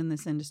started in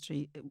this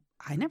industry,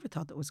 I never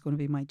thought that was going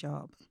to be my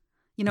job.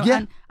 You know,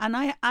 Yeah.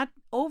 and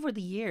over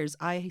the years,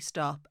 I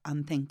stop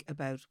and think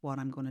about what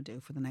I'm going to do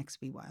for the next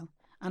wee while.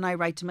 And I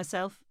write to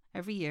myself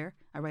every year.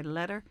 I write a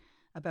letter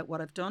about what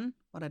I've done,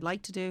 what I'd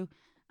like to do.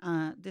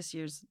 This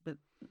year's a bit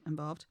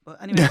involved,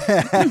 but anyway.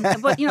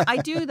 But, you know, I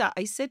do that.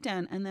 I sit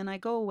down and then I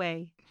go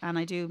away and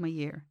I do my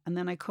year. And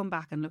then I come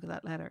back and look at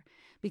that letter.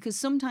 Because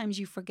sometimes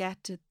you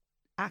forget to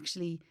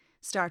actually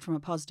start from a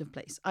positive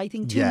place. I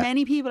think too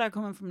many people are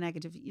coming from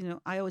negative. You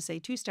know, I always say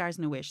 2 stars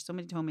and a wish.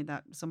 Somebody told me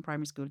that. Some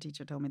primary school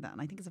teacher told me that.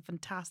 And I think it's a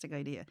fantastic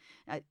idea.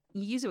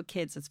 You use it with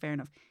kids, that's fair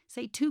enough.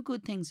 Say 2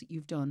 good things that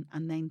you've done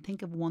and then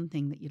think of one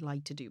thing that you'd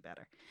like to do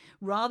better.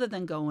 Rather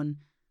than going,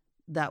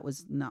 that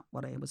was not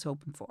what I was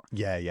hoping for.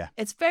 Yeah.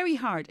 It's very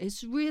hard.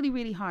 It's really,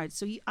 really hard.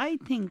 So I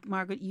think,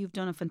 Margaret, you've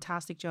done a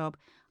fantastic job.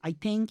 I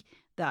think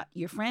that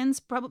your friends,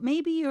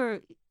 maybe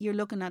you're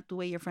looking at the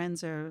way your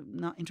friends are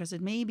not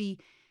interested. Maybe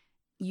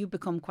you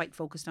become quite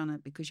focused on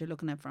it because you're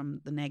looking at it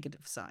from the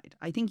negative side.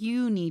 I think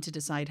you need to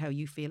decide how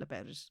you feel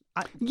about it.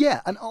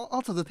 Yeah, and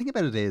also the thing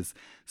about it is,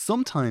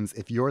 sometimes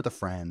if you're the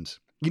friend,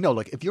 you know,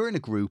 like if you're in a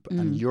group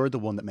and you're the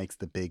one that makes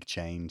the big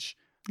change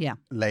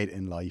late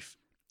in life,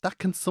 that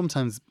can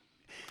sometimes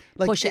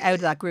like push it out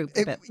of that group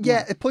a bit.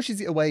 Yeah, it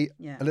pushes you away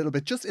Yeah. a little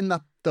bit, just in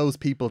that those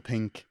people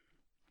think,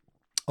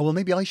 oh, well,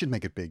 maybe I should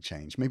make a big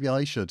change. Maybe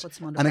I should. Puts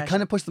them under And it pressure.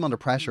 kind of pushes them under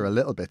pressure a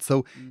little bit.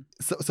 So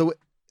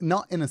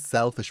not in a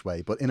selfish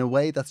way, but in a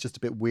way that's just a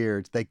bit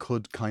weird. They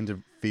could kind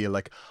of feel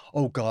like,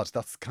 oh God,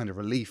 that's kind of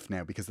relief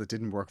now because it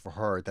didn't work for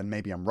her. Then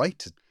maybe I'm right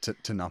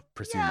to not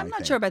pursue my I'm not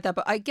thing. sure about that,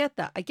 but I get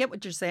that. I get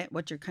what you're saying,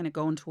 what you're kind of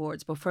going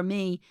towards. But for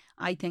me,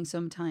 I think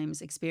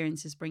sometimes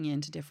experiences bring you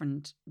into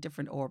different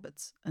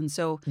orbits, and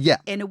so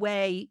in a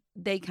way,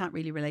 they can't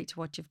really relate to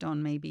what you've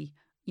done. Maybe,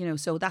 you know,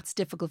 so that's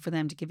difficult for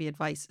them to give you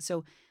advice.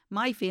 So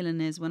my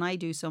feeling is, when I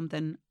do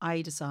something,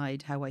 I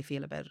decide how I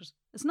feel about it.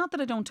 It's not that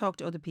I don't talk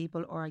to other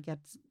people or I get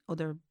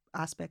other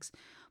aspects,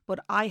 but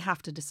I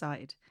have to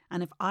decide.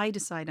 And if I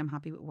decide I'm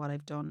happy with what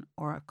I've done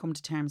or I've come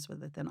to terms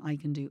with it, then I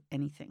can do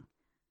anything.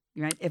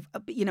 right? If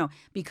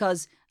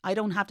because I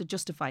don't have to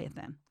justify it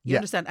then. You Yeah.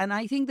 understand? And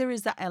I think there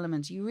is that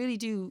element. You really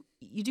do.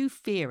 You do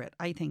fear it,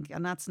 I think,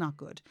 and that's not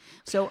good.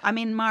 So, I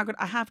mean, Margaret,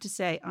 I have to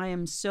say, I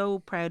am so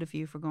proud of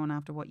you for going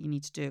after what you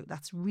need to do.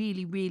 That's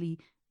really, really,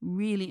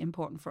 really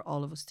important for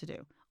all of us to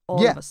do.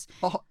 All of us.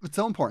 Oh, it's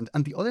so important.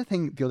 And the other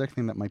thing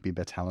that might be a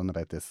bit telling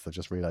about this, I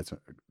just realised,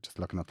 just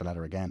looking at the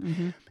letter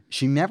again,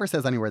 she never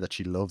says anywhere that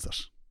she loves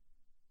it.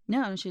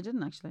 No, she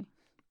didn't actually.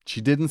 She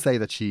didn't say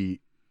that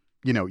she,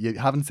 you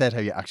haven't said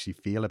how you actually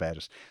feel about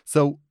it.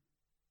 So,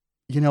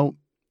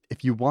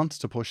 if you want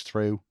to push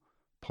through.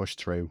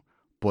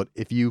 But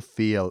if you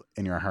feel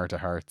in your heart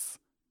of hearts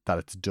that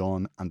it's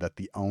done and that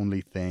the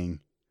only thing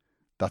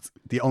that's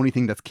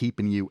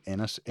keeping you in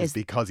it is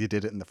because you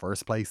did it in the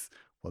first place,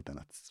 well, then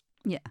it's...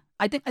 Yeah.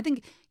 I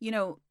think,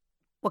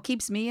 what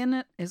keeps me in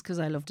it is because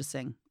I love to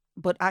sing.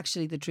 But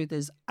actually, the truth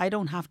is, I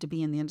don't have to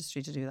be in the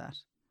industry to do that.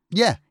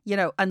 Yeah.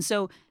 And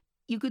so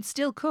you could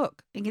still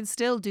cook. You can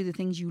still do the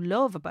things you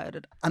love about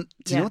it. And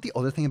do you know what the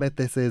other thing about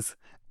this is?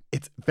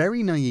 It's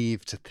very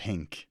naive to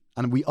think,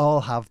 and we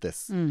all have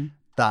this,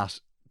 that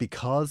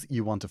because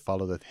you want to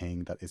follow the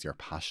thing that is your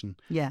passion,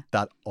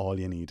 that all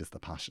you need is the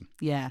passion.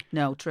 Yeah.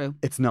 No, true.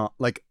 It's not.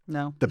 Like,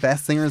 no. The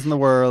best singers in the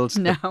world,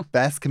 no. the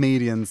best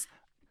comedians,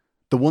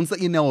 the ones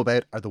that you know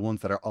about are the ones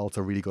that are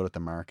also really good at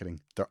the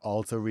marketing. They're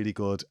also really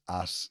good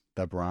at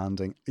the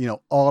branding,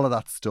 all of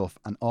that stuff.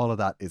 And all of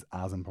that is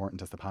as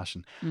important as the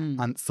passion.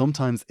 And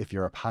sometimes if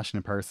you're a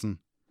passionate person,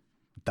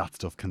 that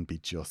stuff can be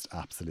just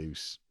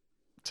absolute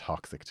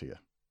toxic to you.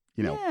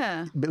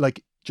 Yeah.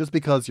 Like, just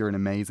because you're an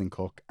amazing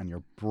cook and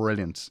you're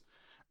brilliant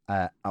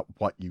at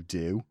what you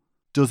do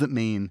doesn't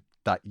mean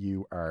that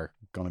you are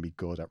going to be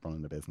good at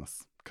running a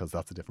business, because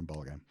that's a different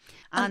ballgame.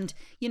 And,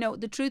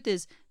 the truth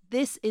is,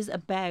 this is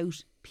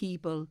about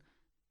people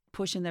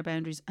pushing their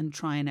boundaries and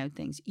trying out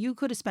things. You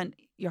could have spent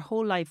your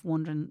whole life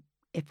wondering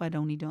if I'd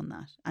only done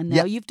that. And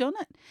now you've done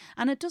it.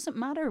 And it doesn't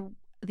matter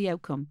the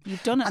outcome.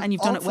 You've done it and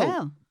you've done it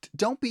well.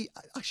 Don't be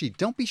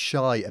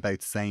shy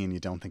about saying you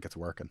don't think it's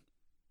working.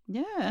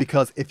 Yeah.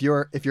 Because if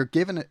you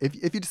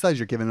decide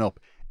you're giving up,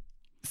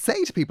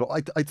 say to people,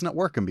 it's not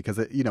working, because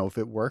if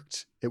it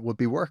worked, it would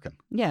be working.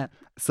 Yeah.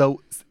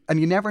 So, and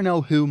you never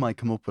know who might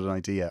come up with an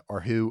idea,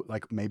 or who,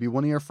 like, maybe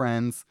one of your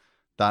friends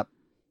that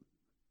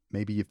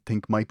maybe you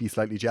think might be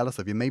slightly jealous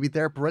of you, maybe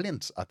they're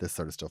brilliant at this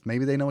sort of stuff.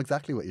 Maybe they know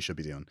exactly what you should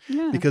be doing.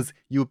 Yeah. Because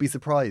you would be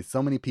surprised.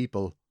 So many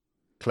people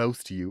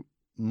close to you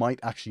might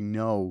actually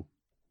know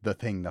the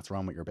thing that's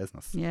wrong with your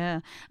business. Yeah.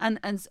 And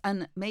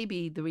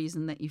maybe the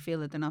reason that you feel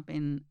that they're not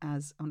being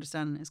as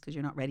understanding is because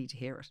you're not ready to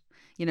hear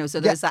it. So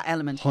there's that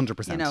element.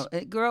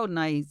 100%. Gerard and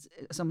I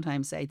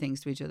sometimes say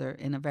things to each other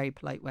in a very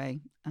polite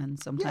way,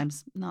 and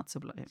sometimes not so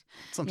polite.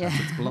 Sometimes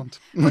it's blunt.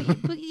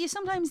 but you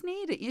sometimes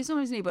need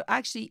it. But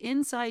actually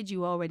inside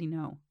you already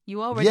know.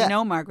 You already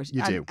know, Margaret.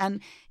 You do. And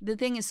the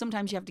thing is,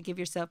 sometimes you have to give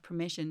yourself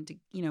permission to,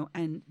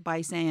 and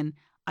by saying,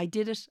 I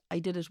did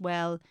it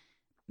well.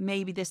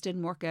 Maybe this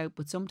didn't work out,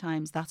 but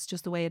sometimes that's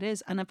just the way it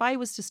is. And if I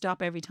was to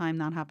stop every time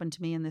that happened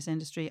to me in this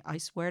industry, I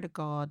swear to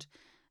God,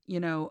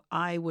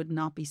 I would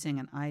not be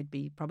singing. I'd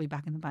be probably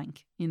back in the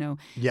bank,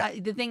 Yeah.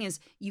 The thing is,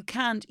 you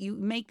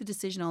make the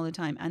decision all the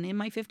time. And in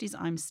my 50s,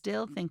 I'm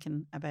still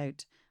thinking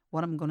about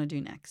what I'm going to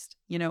do next,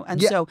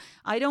 So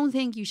I don't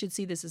think you should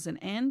see this as an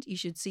end. You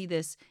should see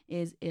this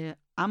as,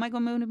 am I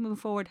going to move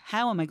forward?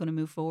 How am I going to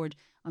move forward?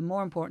 And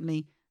more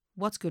importantly,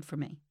 what's good for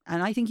me?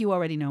 And I think you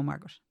already know,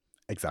 Margaret.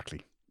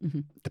 Exactly.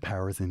 Mm-hmm. The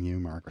power is in you,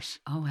 Margaret.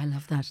 Oh, I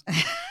love that.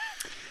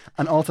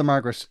 And also,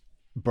 Margaret,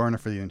 burn it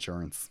for the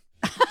insurance.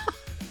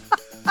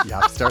 You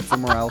have to start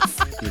somewhere else.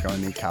 You're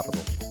going to need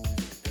capital.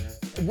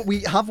 We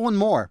have one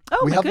more. Oh,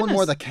 we my have goodness. one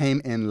more that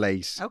came in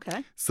late.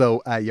 Okay.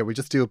 So, we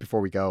just do it before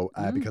we go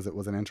because it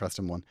was an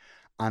interesting one.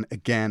 And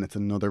again, it's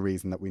another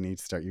reason that we need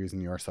to start using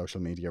your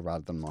social media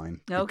rather than mine.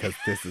 Okay. Because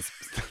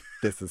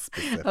this is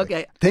specific.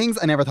 Okay. Things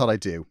I never thought I'd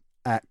do.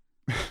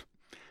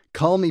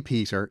 Call me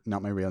Peter,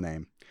 not my real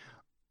name.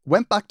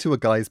 Went back to a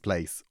guy's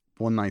place,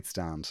 one night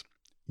stand.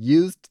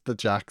 Used the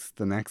jacks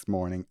the next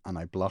morning and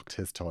I blocked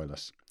his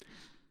toilet.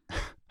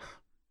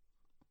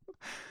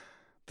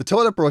 The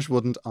toilet brush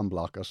wouldn't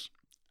unblock it.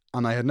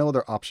 And I had no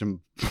other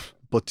option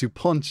but to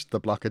punch the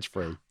blockage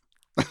free.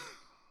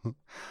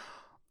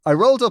 I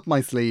rolled up my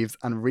sleeves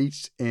and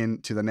reached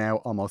into the now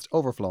almost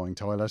overflowing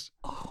toilet.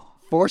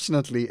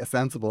 Fortunately, a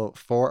sensible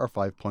 4 or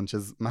 5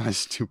 punches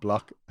managed to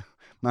block...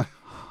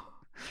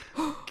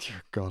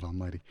 Dear God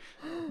almighty.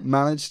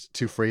 Managed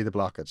to free the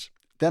blockage.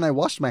 Then I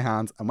washed my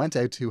hands and went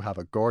out to have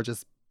a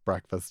gorgeous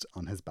breakfast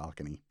on his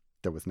balcony.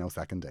 There was no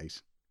second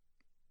date.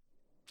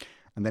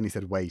 And then he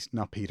said, wait,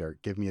 not Peter.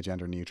 Give me a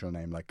gender neutral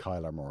name like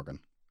Kyle or Morgan.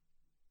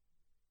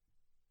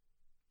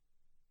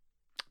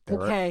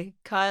 Okay,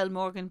 Kyle,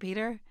 Morgan,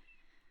 Peter.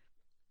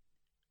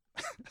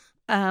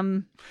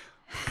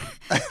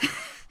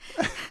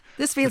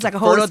 This feels like a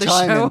whole other First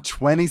time show. in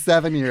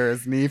 27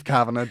 years, Niamh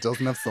Kavanagh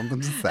doesn't have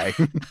something to say.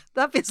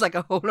 That feels like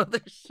a whole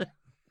other show.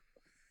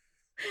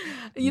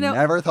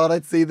 Never thought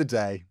I'd see the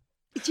day.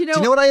 Do you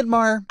know what I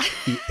admire?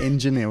 The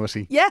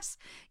ingenuity. Yes.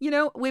 You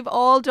know, we've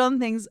all done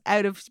things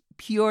out of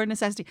pure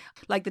necessity.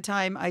 Like the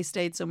time I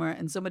stayed somewhere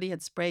and somebody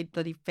had sprayed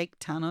bloody fake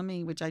tan on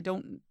me, which I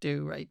don't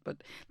do, right? But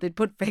they'd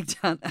put fake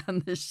tan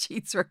and the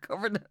sheets were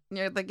covered. And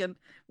you're thinking,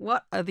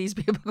 what are these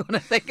people going to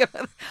think of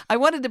it? I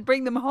wanted to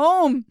bring them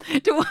home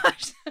to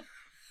wash them.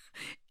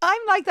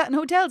 I'm like that in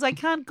hotels. I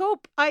can't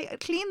cope. I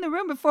clean the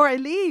room before I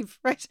leave,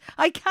 right?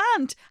 I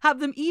can't have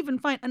them even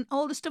fine. And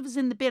all the stuff is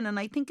in the bin. And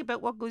I think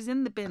about what goes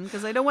in the bin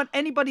because I don't want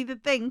anybody to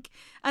think.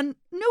 And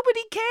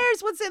nobody cares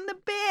what's in the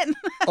bin.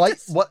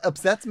 What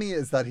upsets me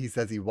is that he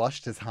says he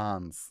washed his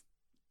hands.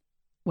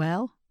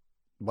 Well,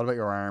 what about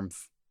your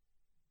arms?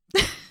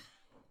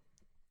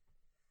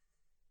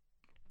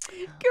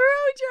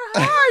 Gearóid,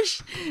 you're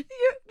harsh.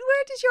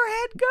 Where does your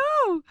head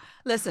go?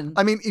 Listen.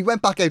 I mean, he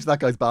went back out to that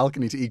guy's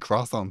balcony to eat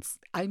croissants.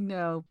 I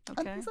know.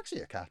 Okay. And he's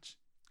actually a catch.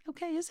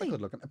 Okay, is he? Good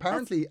looking.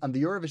 Apparently, and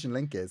the Eurovision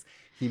link is,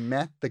 he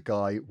met the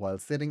guy while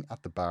sitting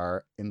at the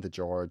bar in the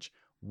George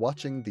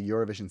watching the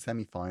Eurovision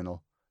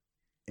semi-final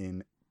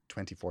in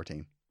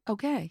 2014.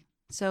 Okay.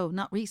 So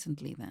not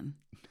recently then.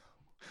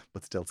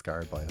 But still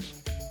scarred by it.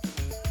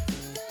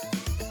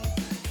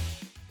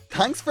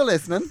 Thanks for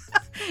listening.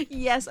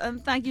 Yes,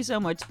 and thank you so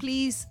much.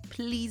 Please,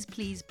 please,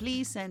 please,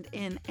 please send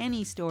in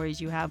any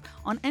stories you have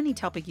on any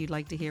topic you'd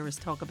like to hear us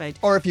talk about.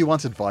 Or if you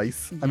want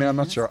advice. I mean, I'm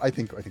not sure. I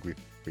think we've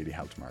really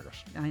helped Margaret.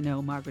 I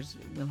know Margaret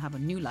will have a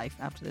new life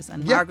after this.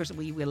 And Margaret,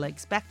 we will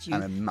expect you.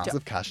 And a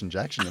massive cash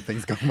injection if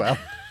things go well.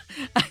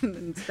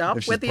 And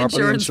stop with the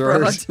insurance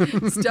fraud.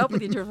 Stop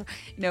with the insurance fraud.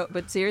 No,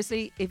 but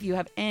seriously, if you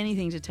have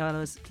anything to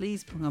tell us,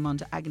 please come on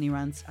to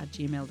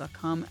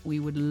agonyrants@gmail.com.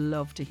 We would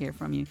love to hear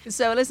from you.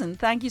 So listen,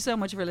 thank you so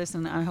much for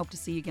listening. I hope to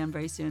see you again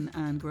very soon.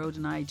 And Gearóid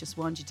and I just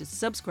want you to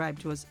subscribe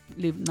to us,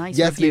 leave nice reviews.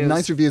 Yes, leave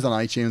nice reviews on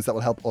iTunes. That will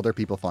help other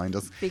people find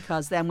us.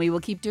 Because then we will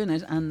keep doing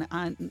it,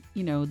 and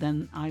you know,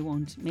 then I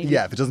won't. Maybe.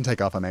 Yeah, if it doesn't take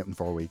off, I'm out in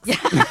 4 weeks.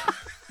 Yeah.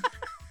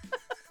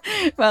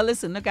 Well,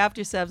 listen, look after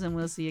yourselves, and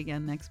we'll see you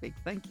again next week.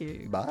 Thank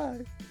you.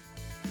 Bye.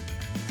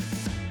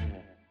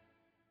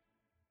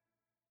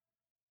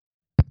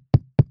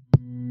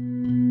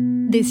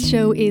 This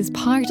show is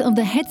part of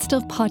the Head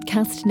Stuff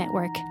Podcast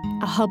Network,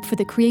 a hub for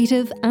the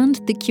creative and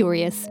the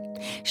curious.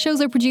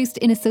 Shows are produced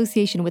in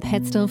association with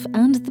Head Stuff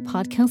and the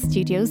Podcast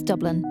Studios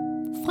Dublin.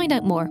 Find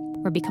out more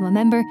or become a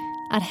member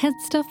at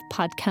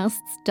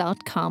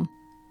headstuffpodcasts.com.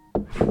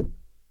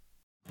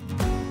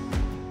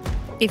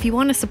 If you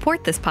want to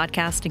support this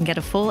podcast and get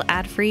a full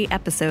ad-free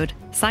episode,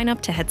 sign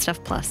up to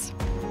Headstuff Plus.